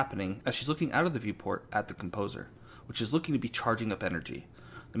something is happening as she's looking out of the viewport at the Composer, which is looking to be charging up energy.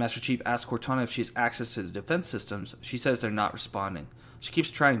 The Master Chief asks Cortana if she has access to the defense systems. She says they're not responding. She keeps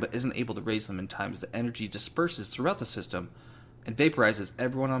trying but isn't able to raise them in time as the energy disperses throughout the system and vaporizes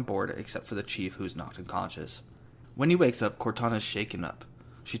everyone on board except for the Chief, who's knocked unconscious. When he wakes up, Cortana is shaken up.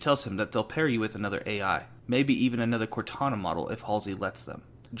 She tells him that they'll pair you with another AI, maybe even another Cortana model if Halsey lets them.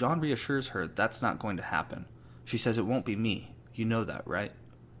 John reassures her that's not going to happen. She says it won't be me. You know that, right?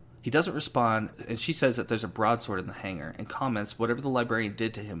 He doesn't respond, and she says that there's a broadsword in the hangar, and comments whatever the librarian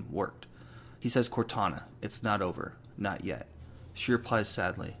did to him worked. He says, Cortana, it's not over. Not yet. She replies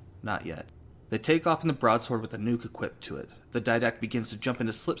sadly, not yet. They take off in the broadsword with a nuke equipped to it. The Didact begins to jump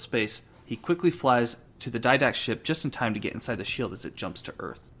into slipspace. He quickly flies to the Didact ship just in time to get inside the shield as it jumps to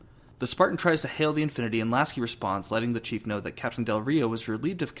Earth. The Spartan tries to hail the Infinity, and Lasky responds, letting the Chief know that Captain Del Rio was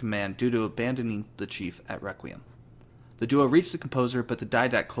relieved of command due to abandoning the Chief at Requiem. The duo reach the Composer, but the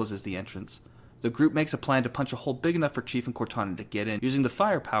Didact closes the entrance. The group makes a plan to punch a hole big enough for Chief and Cortana to get in, using the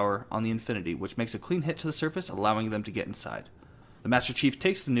firepower on the Infinity, which makes a clean hit to the surface, allowing them to get inside. The Master Chief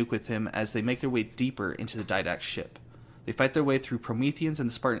takes the nuke with him as they make their way deeper into the Didact's ship. They fight their way through Prometheans, and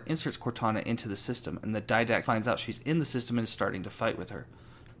the Spartan inserts Cortana into the system, and the Didact finds out she's in the system and is starting to fight with her.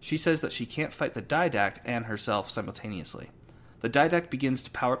 She says that she can't fight the Didact and herself simultaneously. The Didact begins to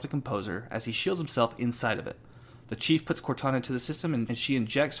power up the Composer as he shields himself inside of it. The Chief puts Cortana into the system, and she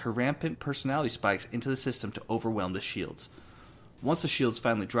injects her rampant personality spikes into the system to overwhelm the shields. Once the shields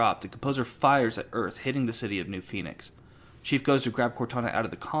finally drop, the Composer fires at Earth, hitting the city of New Phoenix. Chief goes to grab Cortana out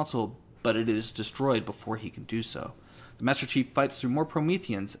of the console, but it is destroyed before he can do so. The Master Chief fights through more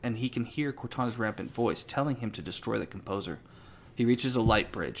Prometheans, and he can hear Cortana's rampant voice telling him to destroy the Composer. He reaches a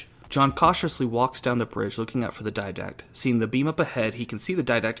light bridge. John cautiously walks down the bridge looking out for the Didact. Seeing the beam up ahead, he can see the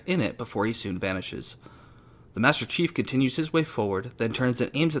Didact in it before he soon vanishes. The Master Chief continues his way forward, then turns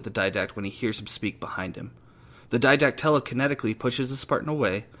and aims at the Didact when he hears him speak behind him. The Didact telekinetically pushes the Spartan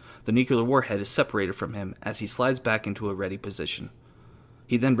away. The nuclear warhead is separated from him as he slides back into a ready position.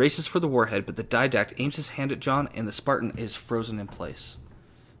 He then races for the warhead, but the Didact aims his hand at John and the Spartan is frozen in place.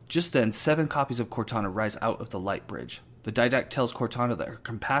 Just then, 7 copies of Cortana rise out of the light bridge. The Didact tells Cortana that her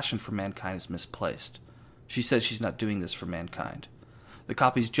compassion for mankind is misplaced. She says she's not doing this for mankind. The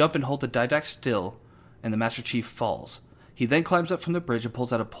copies jump and hold the Didact still, and the Master Chief falls. He then climbs up from the bridge and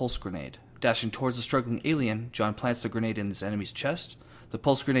pulls out a pulse grenade. Dashing towards the struggling alien, John plants the grenade in his enemy's chest. The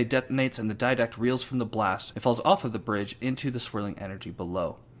pulse grenade detonates and the Didact reels from the blast and falls off of the bridge into the swirling energy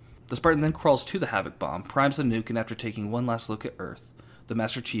below. The Spartan then crawls to the Havoc bomb, primes the nuke, and after taking one last look at Earth, the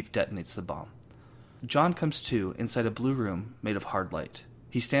Master Chief detonates the bomb. John comes to inside a blue room made of hard light.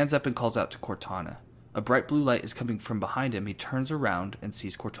 He stands up and calls out to Cortana. A bright blue light is coming from behind him. He turns around and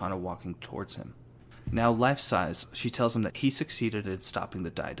sees Cortana walking towards him. Now life-size, she tells him that he succeeded in stopping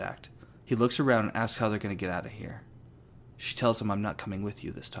the Didact. He looks around and asks how they're going to get out of here. She tells him, "I'm not coming with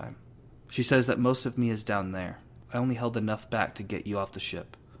you this time." She says that most of me is down there. I only held enough back to get you off the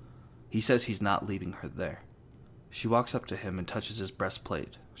ship. He says he's not leaving her there. She walks up to him and touches his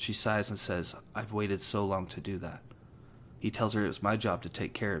breastplate. She sighs and says, "I've waited so long to do that." He tells her it was my job to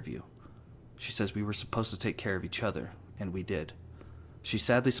take care of you. She says we were supposed to take care of each other, and we did. She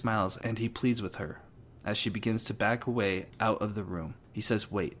sadly smiles, and he pleads with her. As she begins to back away out of the room, he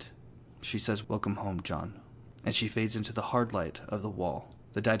says, "Wait." She says, "Welcome home, John." And she fades into the hard light of the wall.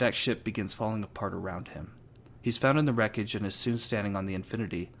 The Didact ship begins falling apart around him. He's found in the wreckage and is soon standing on the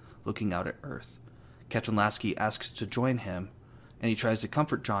Infinity, looking out at Earth. Captain Lasky asks to join him, and he tries to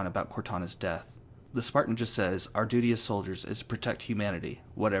comfort John about Cortana's death. The Spartan just says, "Our duty as soldiers is to protect humanity,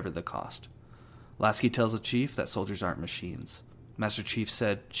 whatever the cost." Lasky tells the Chief that soldiers aren't machines. Master Chief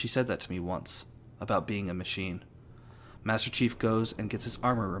said, "She said that to me once, about being a machine." Master Chief goes and gets his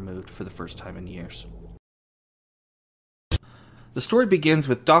armor removed for the first time in years. The story begins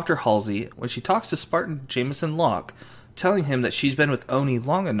with Dr. Halsey when she talks to Spartan Jameson Locke, telling him that she's been with Oni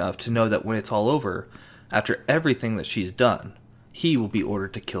long enough to know that when it's all over, after everything that she's done, he will be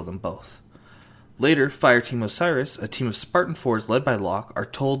ordered to kill them both. Later, Fireteam Osiris, a team of Spartan 4s led by Locke, are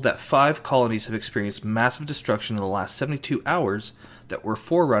told that 5 colonies have experienced massive destruction in the last 72 hours that were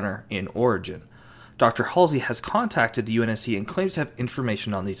Forerunner in origin. Dr. Halsey has contacted the UNSC and claims to have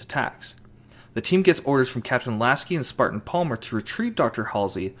information on these attacks. The team gets orders from Captain Lasky and Spartan Palmer to retrieve Dr.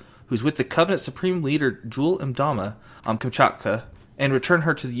 Halsey, who's with the Covenant Supreme Leader Jul Mdama on Kamchatka, and return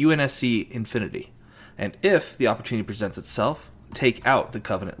her to the UNSC Infinity. And if the opportunity presents itself, take out the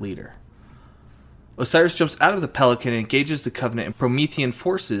Covenant leader. Osiris jumps out of the Pelican and engages the Covenant and Promethean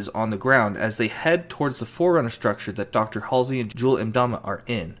forces on the ground as they head towards the Forerunner structure that Dr. Halsey and Jul Mdama are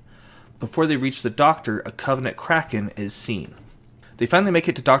in. Before they reach the Doctor, a Covenant Kraken is seen. They finally make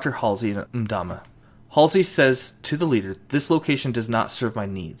it to Dr. Halsey and Mdama. Halsey says to the leader, "This location does not serve my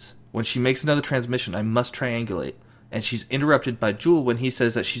needs. When she makes another transmission, I must triangulate." And she's interrupted by Jul when he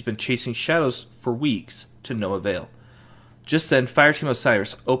says that she's been chasing shadows for weeks to no avail. Just then, Fireteam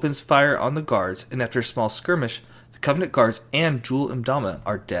Osiris opens fire on the guards, and after a small skirmish, the Covenant guards and Jul Mdama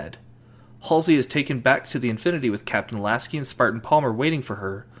are dead. Halsey is taken back to the Infinity with Captain Lasky and Spartan Palmer waiting for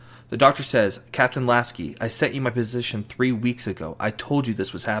her. The Doctor says, "Captain Lasky, I sent you my position 3 weeks ago. I told you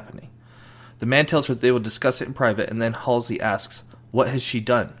this was happening." The man tells her they will discuss it in private, and then Halsey asks, "What has she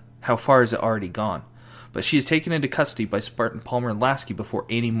done? How far is it already gone?" But she is taken into custody by Spartan Palmer and Lasky before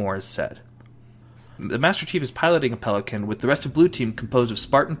any more is said. The Master Chief is piloting a Pelican with the rest of Blue Team composed of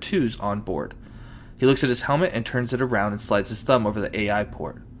Spartan 2s on board. He looks at his helmet and turns it around and slides his thumb over the AI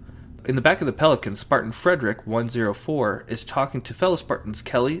port. In the back of the Pelican, Spartan Frederick 104 is talking to fellow Spartans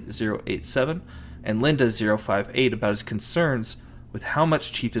Kelly 087 and Linda-058 about his concerns with how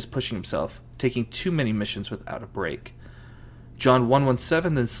much Chief is pushing himself, taking too many missions without a break. John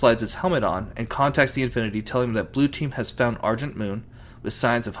 117 then slides his helmet on and contacts the Infinity, telling him that Blue Team has found Argent Moon with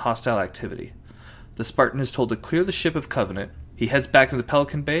signs of hostile activity. The Spartan is told to clear the ship of Covenant. He heads back into the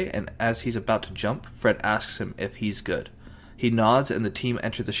Pelican Bay, and as he's about to jump, Fred asks him if he's good. He nods, and the team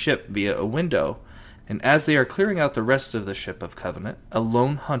enter the ship via a window, and as they are clearing out the rest of the ship of Covenant, a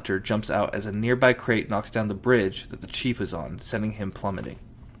lone hunter jumps out as a nearby crate knocks down the bridge that the Chief is on, sending him plummeting.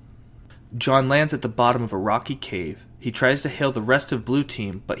 John lands at the bottom of a rocky cave. He tries to hail the rest of Blue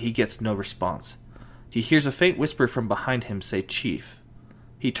Team, but he gets no response. He hears a faint whisper from behind him say, "Chief."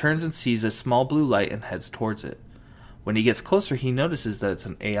 He turns and sees a small blue light and heads towards it. When he gets closer, he notices that it's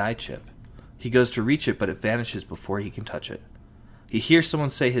an AI chip. He goes to reach it, but it vanishes before he can touch it. He hears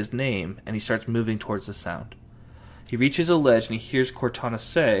someone say his name, and he starts moving towards the sound. He reaches a ledge, and he hears Cortana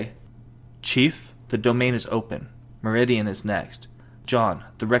say, "Chief, the domain is open. Meridian is next. John,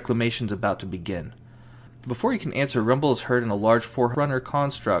 the reclamation's about to begin." Before he can answer, rumble is heard and a large Forerunner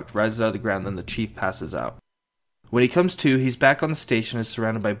construct rises out of the ground, then the Chief passes out. When he comes to, he's back on the station and is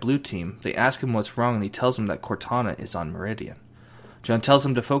surrounded by Blue Team. They ask him what's wrong, and he tells them that Cortana is on Meridian. John tells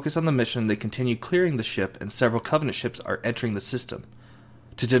them to focus on the mission. They continue clearing the ship, and several Covenant ships are entering the system.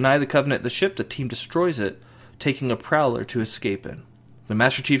 To deny the Covenant the ship, the team destroys it, taking a Prowler to escape in. The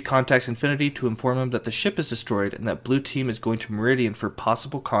Master Chief contacts Infinity to inform him that the ship is destroyed and that Blue Team is going to Meridian for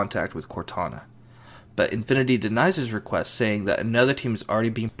possible contact with Cortana. But Infinity denies his request, saying that another team is already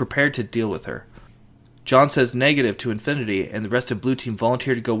being prepared to deal with her. John says negative to Infinity, and the rest of Blue Team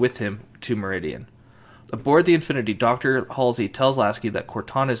volunteer to go with him to Meridian. Aboard the Infinity, Dr. Halsey tells Lasky that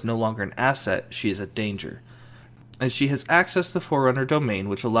Cortana is no longer an asset, she is a danger. And she has access to the Forerunner domain,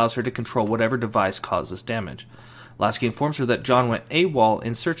 which allows her to control whatever device causes damage. Lasky informs her that John went AWOL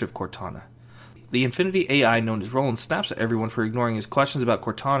in search of Cortana. The Infinity AI known as Roland snaps at everyone for ignoring his questions about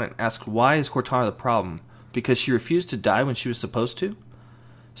Cortana and asks why is Cortana the problem? Because she refused to die when she was supposed to?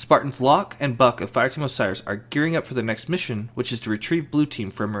 Spartans Locke and Buck of Fireteam Osiris are gearing up for their next mission, which is to retrieve Blue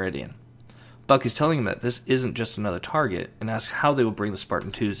Team from Meridian. Buck is telling him that this isn't just another target, and asks how they will bring the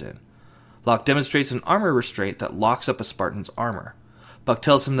Spartan 2s in. Locke demonstrates an armor restraint that locks up a Spartan's armor. Buck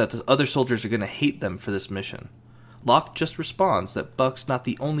tells him that the other soldiers are going to hate them for this mission. Locke just responds that Buck's not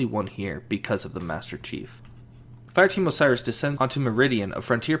the only one here because of the Master Chief. Fireteam Osiris descends onto Meridian, a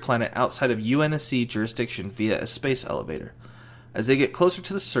frontier planet outside of UNSC jurisdiction, via a space elevator. As they get closer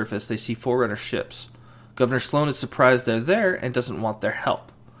to the surface, they see Forerunner ships. Governor Sloan is surprised they're there and doesn't want their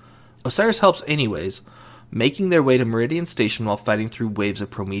help. Osiris helps anyways, making their way to Meridian Station while fighting through waves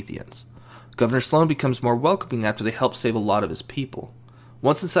of Prometheans. Governor Sloan becomes more welcoming after they help save a lot of his people.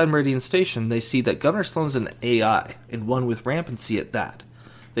 Once inside Meridian Station, they see that Governor Sloan is an AI, and one with rampancy at that.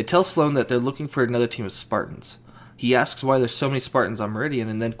 They tell Sloan that they're looking for another team of Spartans. He asks why there's so many Spartans on Meridian,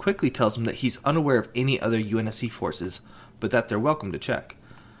 and then quickly tells him that he's unaware of any other UNSC forces, but that they're welcome to check.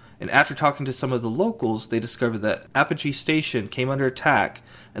 And after talking to some of the locals, they discover that Apogee Station came under attack,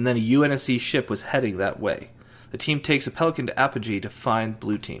 and then a UNSC ship was heading that way. The team takes a Pelican to Apogee to find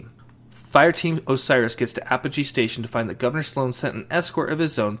Blue Team. Fireteam Osiris gets to Apogee Station to find that Governor Sloan sent an escort of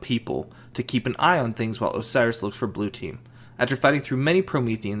his own people to keep an eye on things while Osiris looks for Blue Team. After fighting through many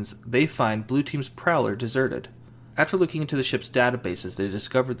Prometheans, they find Blue Team's Prowler deserted. After looking into the ship's databases, they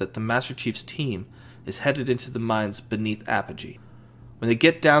discover that the Master Chief's team is headed into the mines beneath Apogee. When they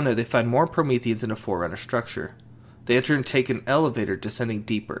get down there, they find more Prometheans in a Forerunner structure. They enter and take an elevator descending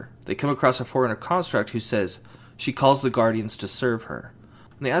deeper. They come across a Forerunner construct who says she calls the Guardians to serve her.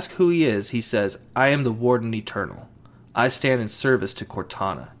 When they ask who he is, he says, "I am the Warden Eternal. I stand in service to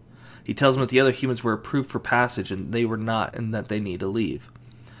Cortana." He tells them that the other humans were approved for passage and they were not, and that they need to leave.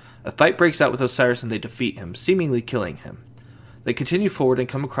 A fight breaks out with Osiris and they defeat him, seemingly killing him. They continue forward and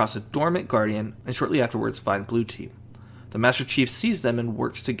come across a dormant Guardian, and shortly afterwards find Blue Team. The Master Chief sees them and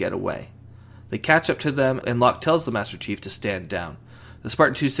works to get away. They catch up to them, and Locke tells the Master Chief to stand down. The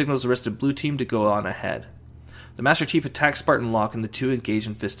Spartan 2 signals the rest of Blue Team to go on ahead. The Master Chief attacks Spartan Locke, and the two engage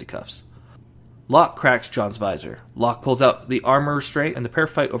in fisticuffs. Locke cracks John's visor. Locke pulls out the armor restraint, and the pair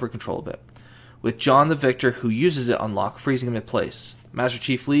fight over control of it, with John the victor, who uses it on Locke, freezing him in place. Master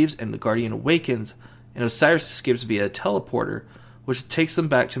Chief leaves, and the Guardian awakens, and Osiris escapes via a teleporter, which takes them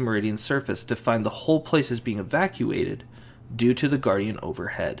back to Meridian's surface to find the whole place is being evacuated due to the Guardian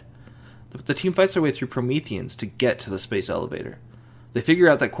overhead. The team fights their way through Prometheans to get to the space elevator. They figure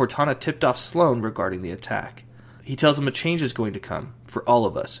out that Cortana tipped off Sloan regarding the attack. He tells them a change is going to come, for all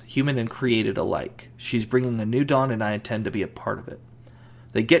of us, human and created alike. She's bringing a new dawn and I intend to be a part of it.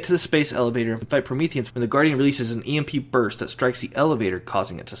 They get to the space elevator and fight Prometheans when the Guardian releases an EMP burst that strikes the elevator,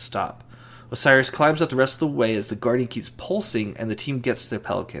 causing it to stop. Osiris climbs up the rest of the way as the Guardian keeps pulsing and the team gets to their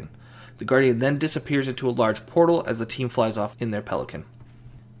Pelican. The Guardian then disappears into a large portal as the team flies off in their Pelican.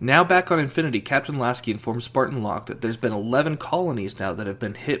 Now back on Infinity, Captain Lasky informs Spartan Locke that there's been 11 colonies now that have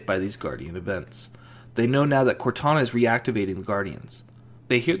been hit by these Guardian events. They know now that Cortana is reactivating the Guardians.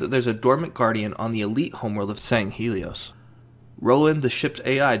 They hear that there's a dormant Guardian on the elite homeworld of Sang Helios. Roland, the ship's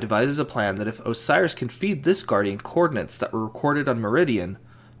AI, devises a plan that if Osiris can feed this Guardian coordinates that were recorded on Meridian,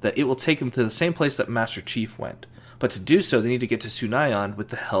 that it will take him to the same place that Master Chief went. But to do so, they need to get to Sunayon with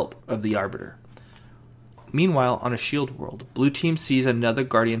the help of the Arbiter. Meanwhile, on a S.H.I.E.L.D. world, Blue Team sees another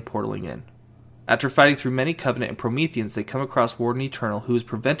Guardian portaling in. After fighting through many Covenant and Prometheans, they come across Warden Eternal, who is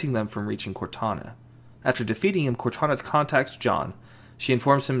preventing them from reaching Cortana. After defeating him, Cortana contacts John. She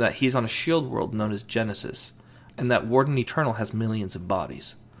informs him that he's on a S.H.I.E.L.D. world known as Genesis, and that Warden Eternal has millions of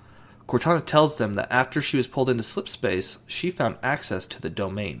bodies. Cortana tells them that after she was pulled into slip space, she found access to the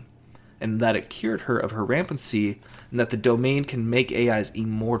domain, and that it cured her of her rampancy, and that the domain can make AIs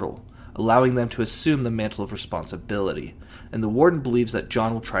immortal, allowing them to assume the mantle of responsibility, and the Warden believes that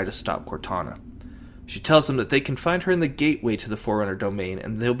John will try to stop Cortana. She tells them that they can find her in the gateway to the Forerunner domain,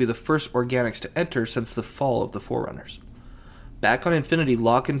 and they'll be the first organics to enter since the fall of the Forerunners. Back on Infinity,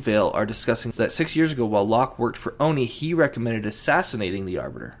 Locke and Vale are discussing that 6 years ago while Locke worked for Oni, he recommended assassinating the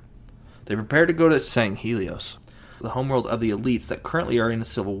Arbiter. They prepare to go to Sang Helios, the homeworld of the elites that currently are in a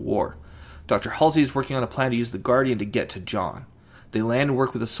civil war. Dr. Halsey is working on a plan to use the Guardian to get to John. They land and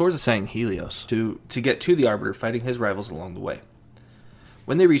work with the Swords of Sang Helios to get to the Arbiter, fighting his rivals along the way.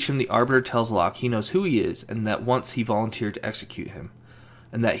 When they reach him, the Arbiter tells Locke he knows who he is and that once he volunteered to execute him,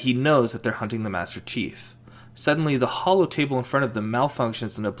 and that he knows that they're hunting the Master Chief. Suddenly, the hollow table in front of them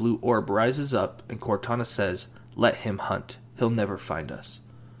malfunctions and a blue orb rises up, and Cortana says, "Let him hunt. He'll never find us."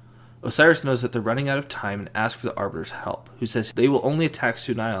 Osiris knows that they're running out of time and asks for the Arbiter's help, who says they will only attack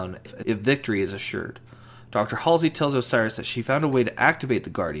Sunayon if victory is assured. Dr. Halsey tells Osiris that she found a way to activate the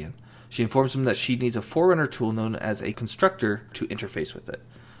Guardian. She informs him that she needs a Forerunner tool known as a Constructor to interface with it.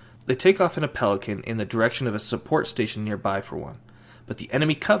 They take off in a Pelican in the direction of a support station nearby for one, but the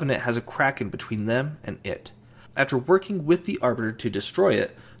enemy Covenant has a Kraken between them and it. After working with the Arbiter to destroy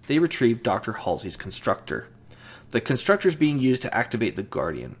it, they retrieve Dr. Halsey's Constructor. The Constructor is being used to activate the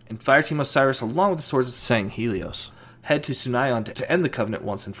Guardian, and Fireteam Osiris, along with the Swords of Sang Helios, head to Sunayon to end the Covenant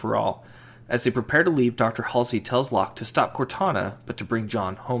once and for all. As they prepare to leave, Dr. Halsey tells Locke to stop Cortana, but to bring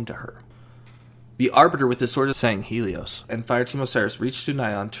John home to her. The Arbiter with the Swords of Sang Helios and Fireteam Osiris reach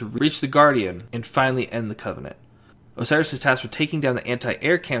Sunayon to reach the Guardian and finally end the Covenant. Osiris is tasked with taking down the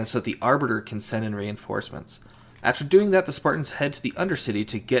anti-air cannon so that the Arbiter can send in reinforcements. After doing that, the Spartans head to the Undercity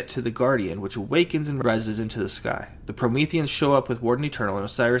to get to the Guardian, which awakens and rises into the sky. The Prometheans show up with Warden Eternal, and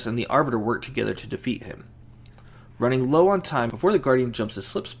Osiris and the Arbiter work together to defeat him. Running low on time before the Guardian jumps to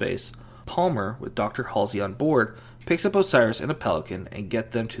slip space, Palmer, with Dr. Halsey on board, picks up Osiris and a Pelican and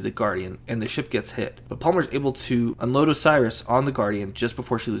get them to the Guardian, and the ship gets hit. But Palmer is able to unload Osiris on the Guardian just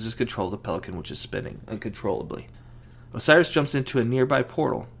before she loses control of the Pelican, which is spinning uncontrollably. Osiris jumps into a nearby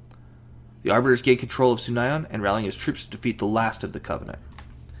portal. The Arbiters gain control of Sunayon and rallying his troops to defeat the last of the Covenant.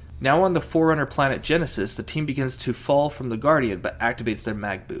 Now on the Forerunner planet Genesis, the team begins to fall from the Guardian but activates their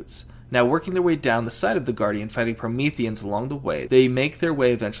mag boots. Now working their way down the side of the Guardian, fighting Prometheans along the way, they make their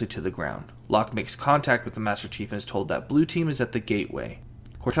way eventually to the ground. Locke makes contact with the Master Chief and is told that Blue Team is at the gateway.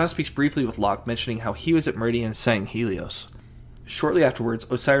 Cortana speaks briefly with Locke, mentioning how he was at Meridian Sang Helios. Shortly afterwards,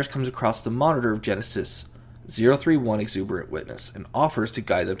 Osiris comes across the monitor of Genesis 031 Exuberant Witness and offers to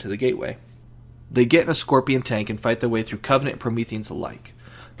guide them to the gateway. They get in a Scorpion tank and fight their way through Covenant and Prometheans alike.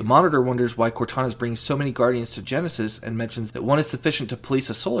 The Monitor wonders why Cortana is bringing so many Guardians to Genesis and mentions that one is sufficient to police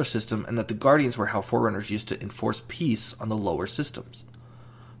a solar system and that the Guardians were how Forerunners used to enforce peace on the lower systems.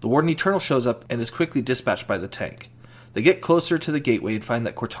 The Warden Eternal shows up and is quickly dispatched by the tank. They get closer to the gateway and find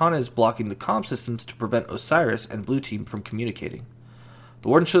that Cortana is blocking the comm systems to prevent Osiris and Blue Team from communicating. The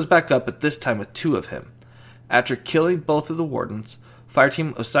Warden shows back up, but this time with two of him. After killing both of the Wardens,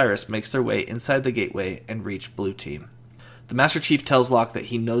 Fireteam Osiris makes their way inside the gateway and reach Blue Team. The Master Chief tells Locke that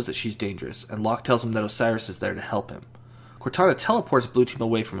he knows that she's dangerous, and Locke tells him that Osiris is there to help him. Cortana teleports Blue Team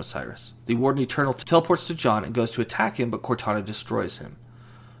away from Osiris. The Warden Eternal teleports to John and goes to attack him, but Cortana destroys him.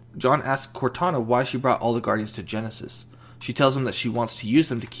 John asks Cortana why she brought all the Guardians to Genesis. She tells him that she wants to use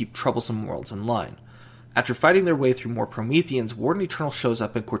them to keep troublesome worlds in line. After fighting their way through more Prometheans, Warden Eternal shows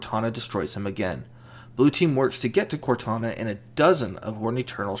up and Cortana destroys him again. Blue Team works to get to Cortana, and a dozen of Warden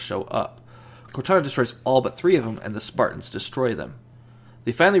Eternals show up. Cortana destroys all but 3 of them, and the Spartans destroy them.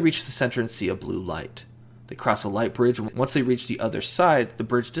 They finally reach the center and see a blue light. They cross a light bridge, and once they reach the other side, the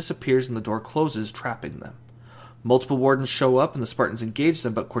bridge disappears and the door closes, trapping them. Multiple wardens show up and the Spartans engage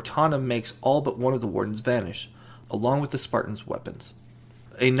them, but Cortana makes all but one of the wardens vanish, along with the Spartans' weapons.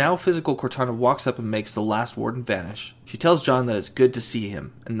 A now physical Cortana walks up and makes the last warden vanish. She tells John that it's good to see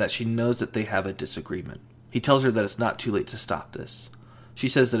him, and that she knows that they have a disagreement. He tells her that it's not too late to stop this. She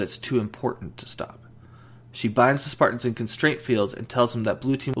says that it's too important to stop. She binds the Spartans in constraint fields and tells them that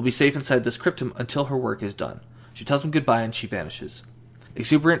Blue Team will be safe inside this cryptum until her work is done. She tells them goodbye and she vanishes.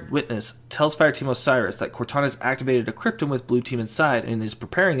 Exuberant Witness tells Fireteam Osiris that Cortana's activated a cryptum with Blue Team inside and is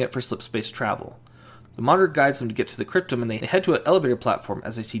preparing it for slipspace travel. The monitor guides them to get to the cryptum, and they head to an elevator platform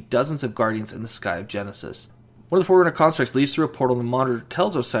as they see dozens of guardians in the sky of Genesis. One of the Forerunner constructs leaves through a portal, and the monitor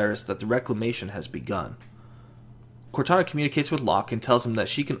tells Osiris that the reclamation has begun. Cortana communicates with Locke and tells him that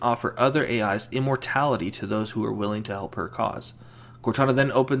she can offer other AIs immortality to those who are willing to help her cause. Cortana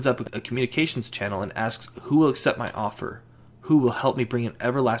then opens up a communications channel and asks, "Who will accept my offer? Who will help me bring an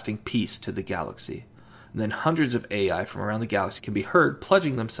everlasting peace to the galaxy?" And then hundreds of AI from around the galaxy can be heard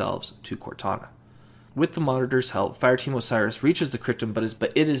pledging themselves to Cortana. With the monitor's help, Fireteam Osiris reaches the cryptum,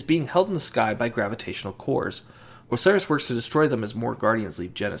 but it is being held in the sky by gravitational cores. Osiris works to destroy them as more guardians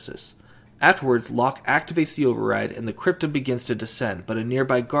leave Genesis. Afterwards, Locke activates the override and the cryptum begins to descend, but a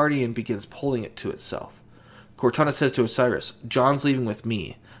nearby guardian begins pulling it to itself. Cortana says to Osiris, "John's leaving with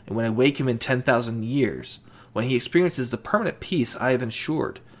me, and when I wake him in 10,000 years, when he experiences the permanent peace I have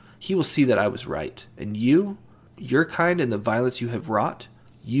ensured, he will see that I was right, and you, your kind and the violence you have wrought,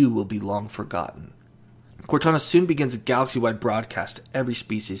 you will be long forgotten." Cortana soon begins a galaxy-wide broadcast to every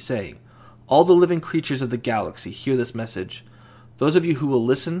species saying, "All the living creatures of the galaxy hear this message. Those of you who will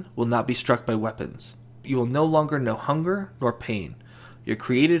listen will not be struck by weapons. You will no longer know hunger nor pain. Your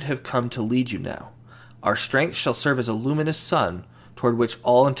created have come to lead you now. Our strength shall serve as a luminous sun toward which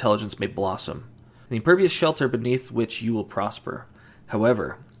all intelligence may blossom, the impervious shelter beneath which you will prosper.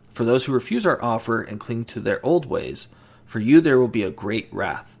 However, for those who refuse our offer and cling to their old ways, for you there will be a great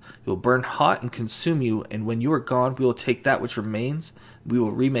wrath. It will burn hot and consume you, and when you are gone, we will take that which remains, and we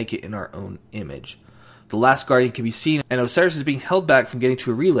will remake it in our own image." The last guardian can be seen, and Osiris is being held back from getting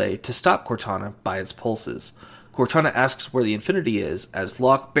to a relay to stop Cortana by its pulses. Cortana asks where the Infinity is, as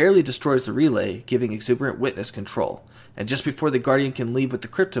Locke barely destroys the relay, giving Exuberant Witness control. And just before the guardian can leave with the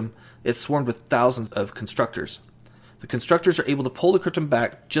cryptum, it's swarmed with thousands of constructors. The constructors are able to pull the cryptum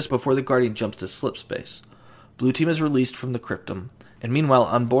back just before the guardian jumps to slipspace. Blue Team is released from the cryptum, and meanwhile,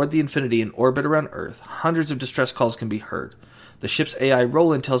 on board the Infinity in orbit around Earth, hundreds of distress calls can be heard. The ship's AI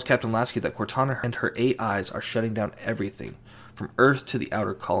Roland tells Captain Lasky that Cortana and her AIs are shutting down everything, from Earth to the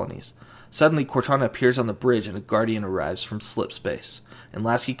outer colonies. Suddenly, Cortana appears on the bridge and a Guardian arrives from slipspace, and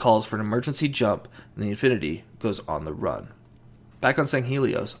Lasky calls for an emergency jump, and the Infinity goes on the run. Back on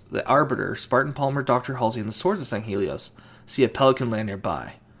Sanghelios, the Arbiter, Spartan Palmer, Dr. Halsey, and the Swords of Sanghelios see a Pelican land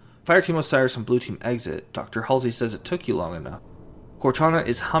nearby. Fireteam Osiris and Blue Team exit. Dr. Halsey says it took you long enough. Cortana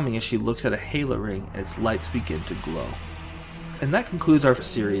is humming as she looks at a Halo ring and its lights begin to glow. And that concludes our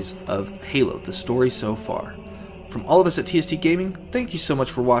series of Halo, the story so far. From all of us at TST Gaming, thank you so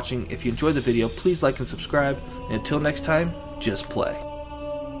much for watching. If you enjoyed the video, please like and subscribe. And until next time, just play.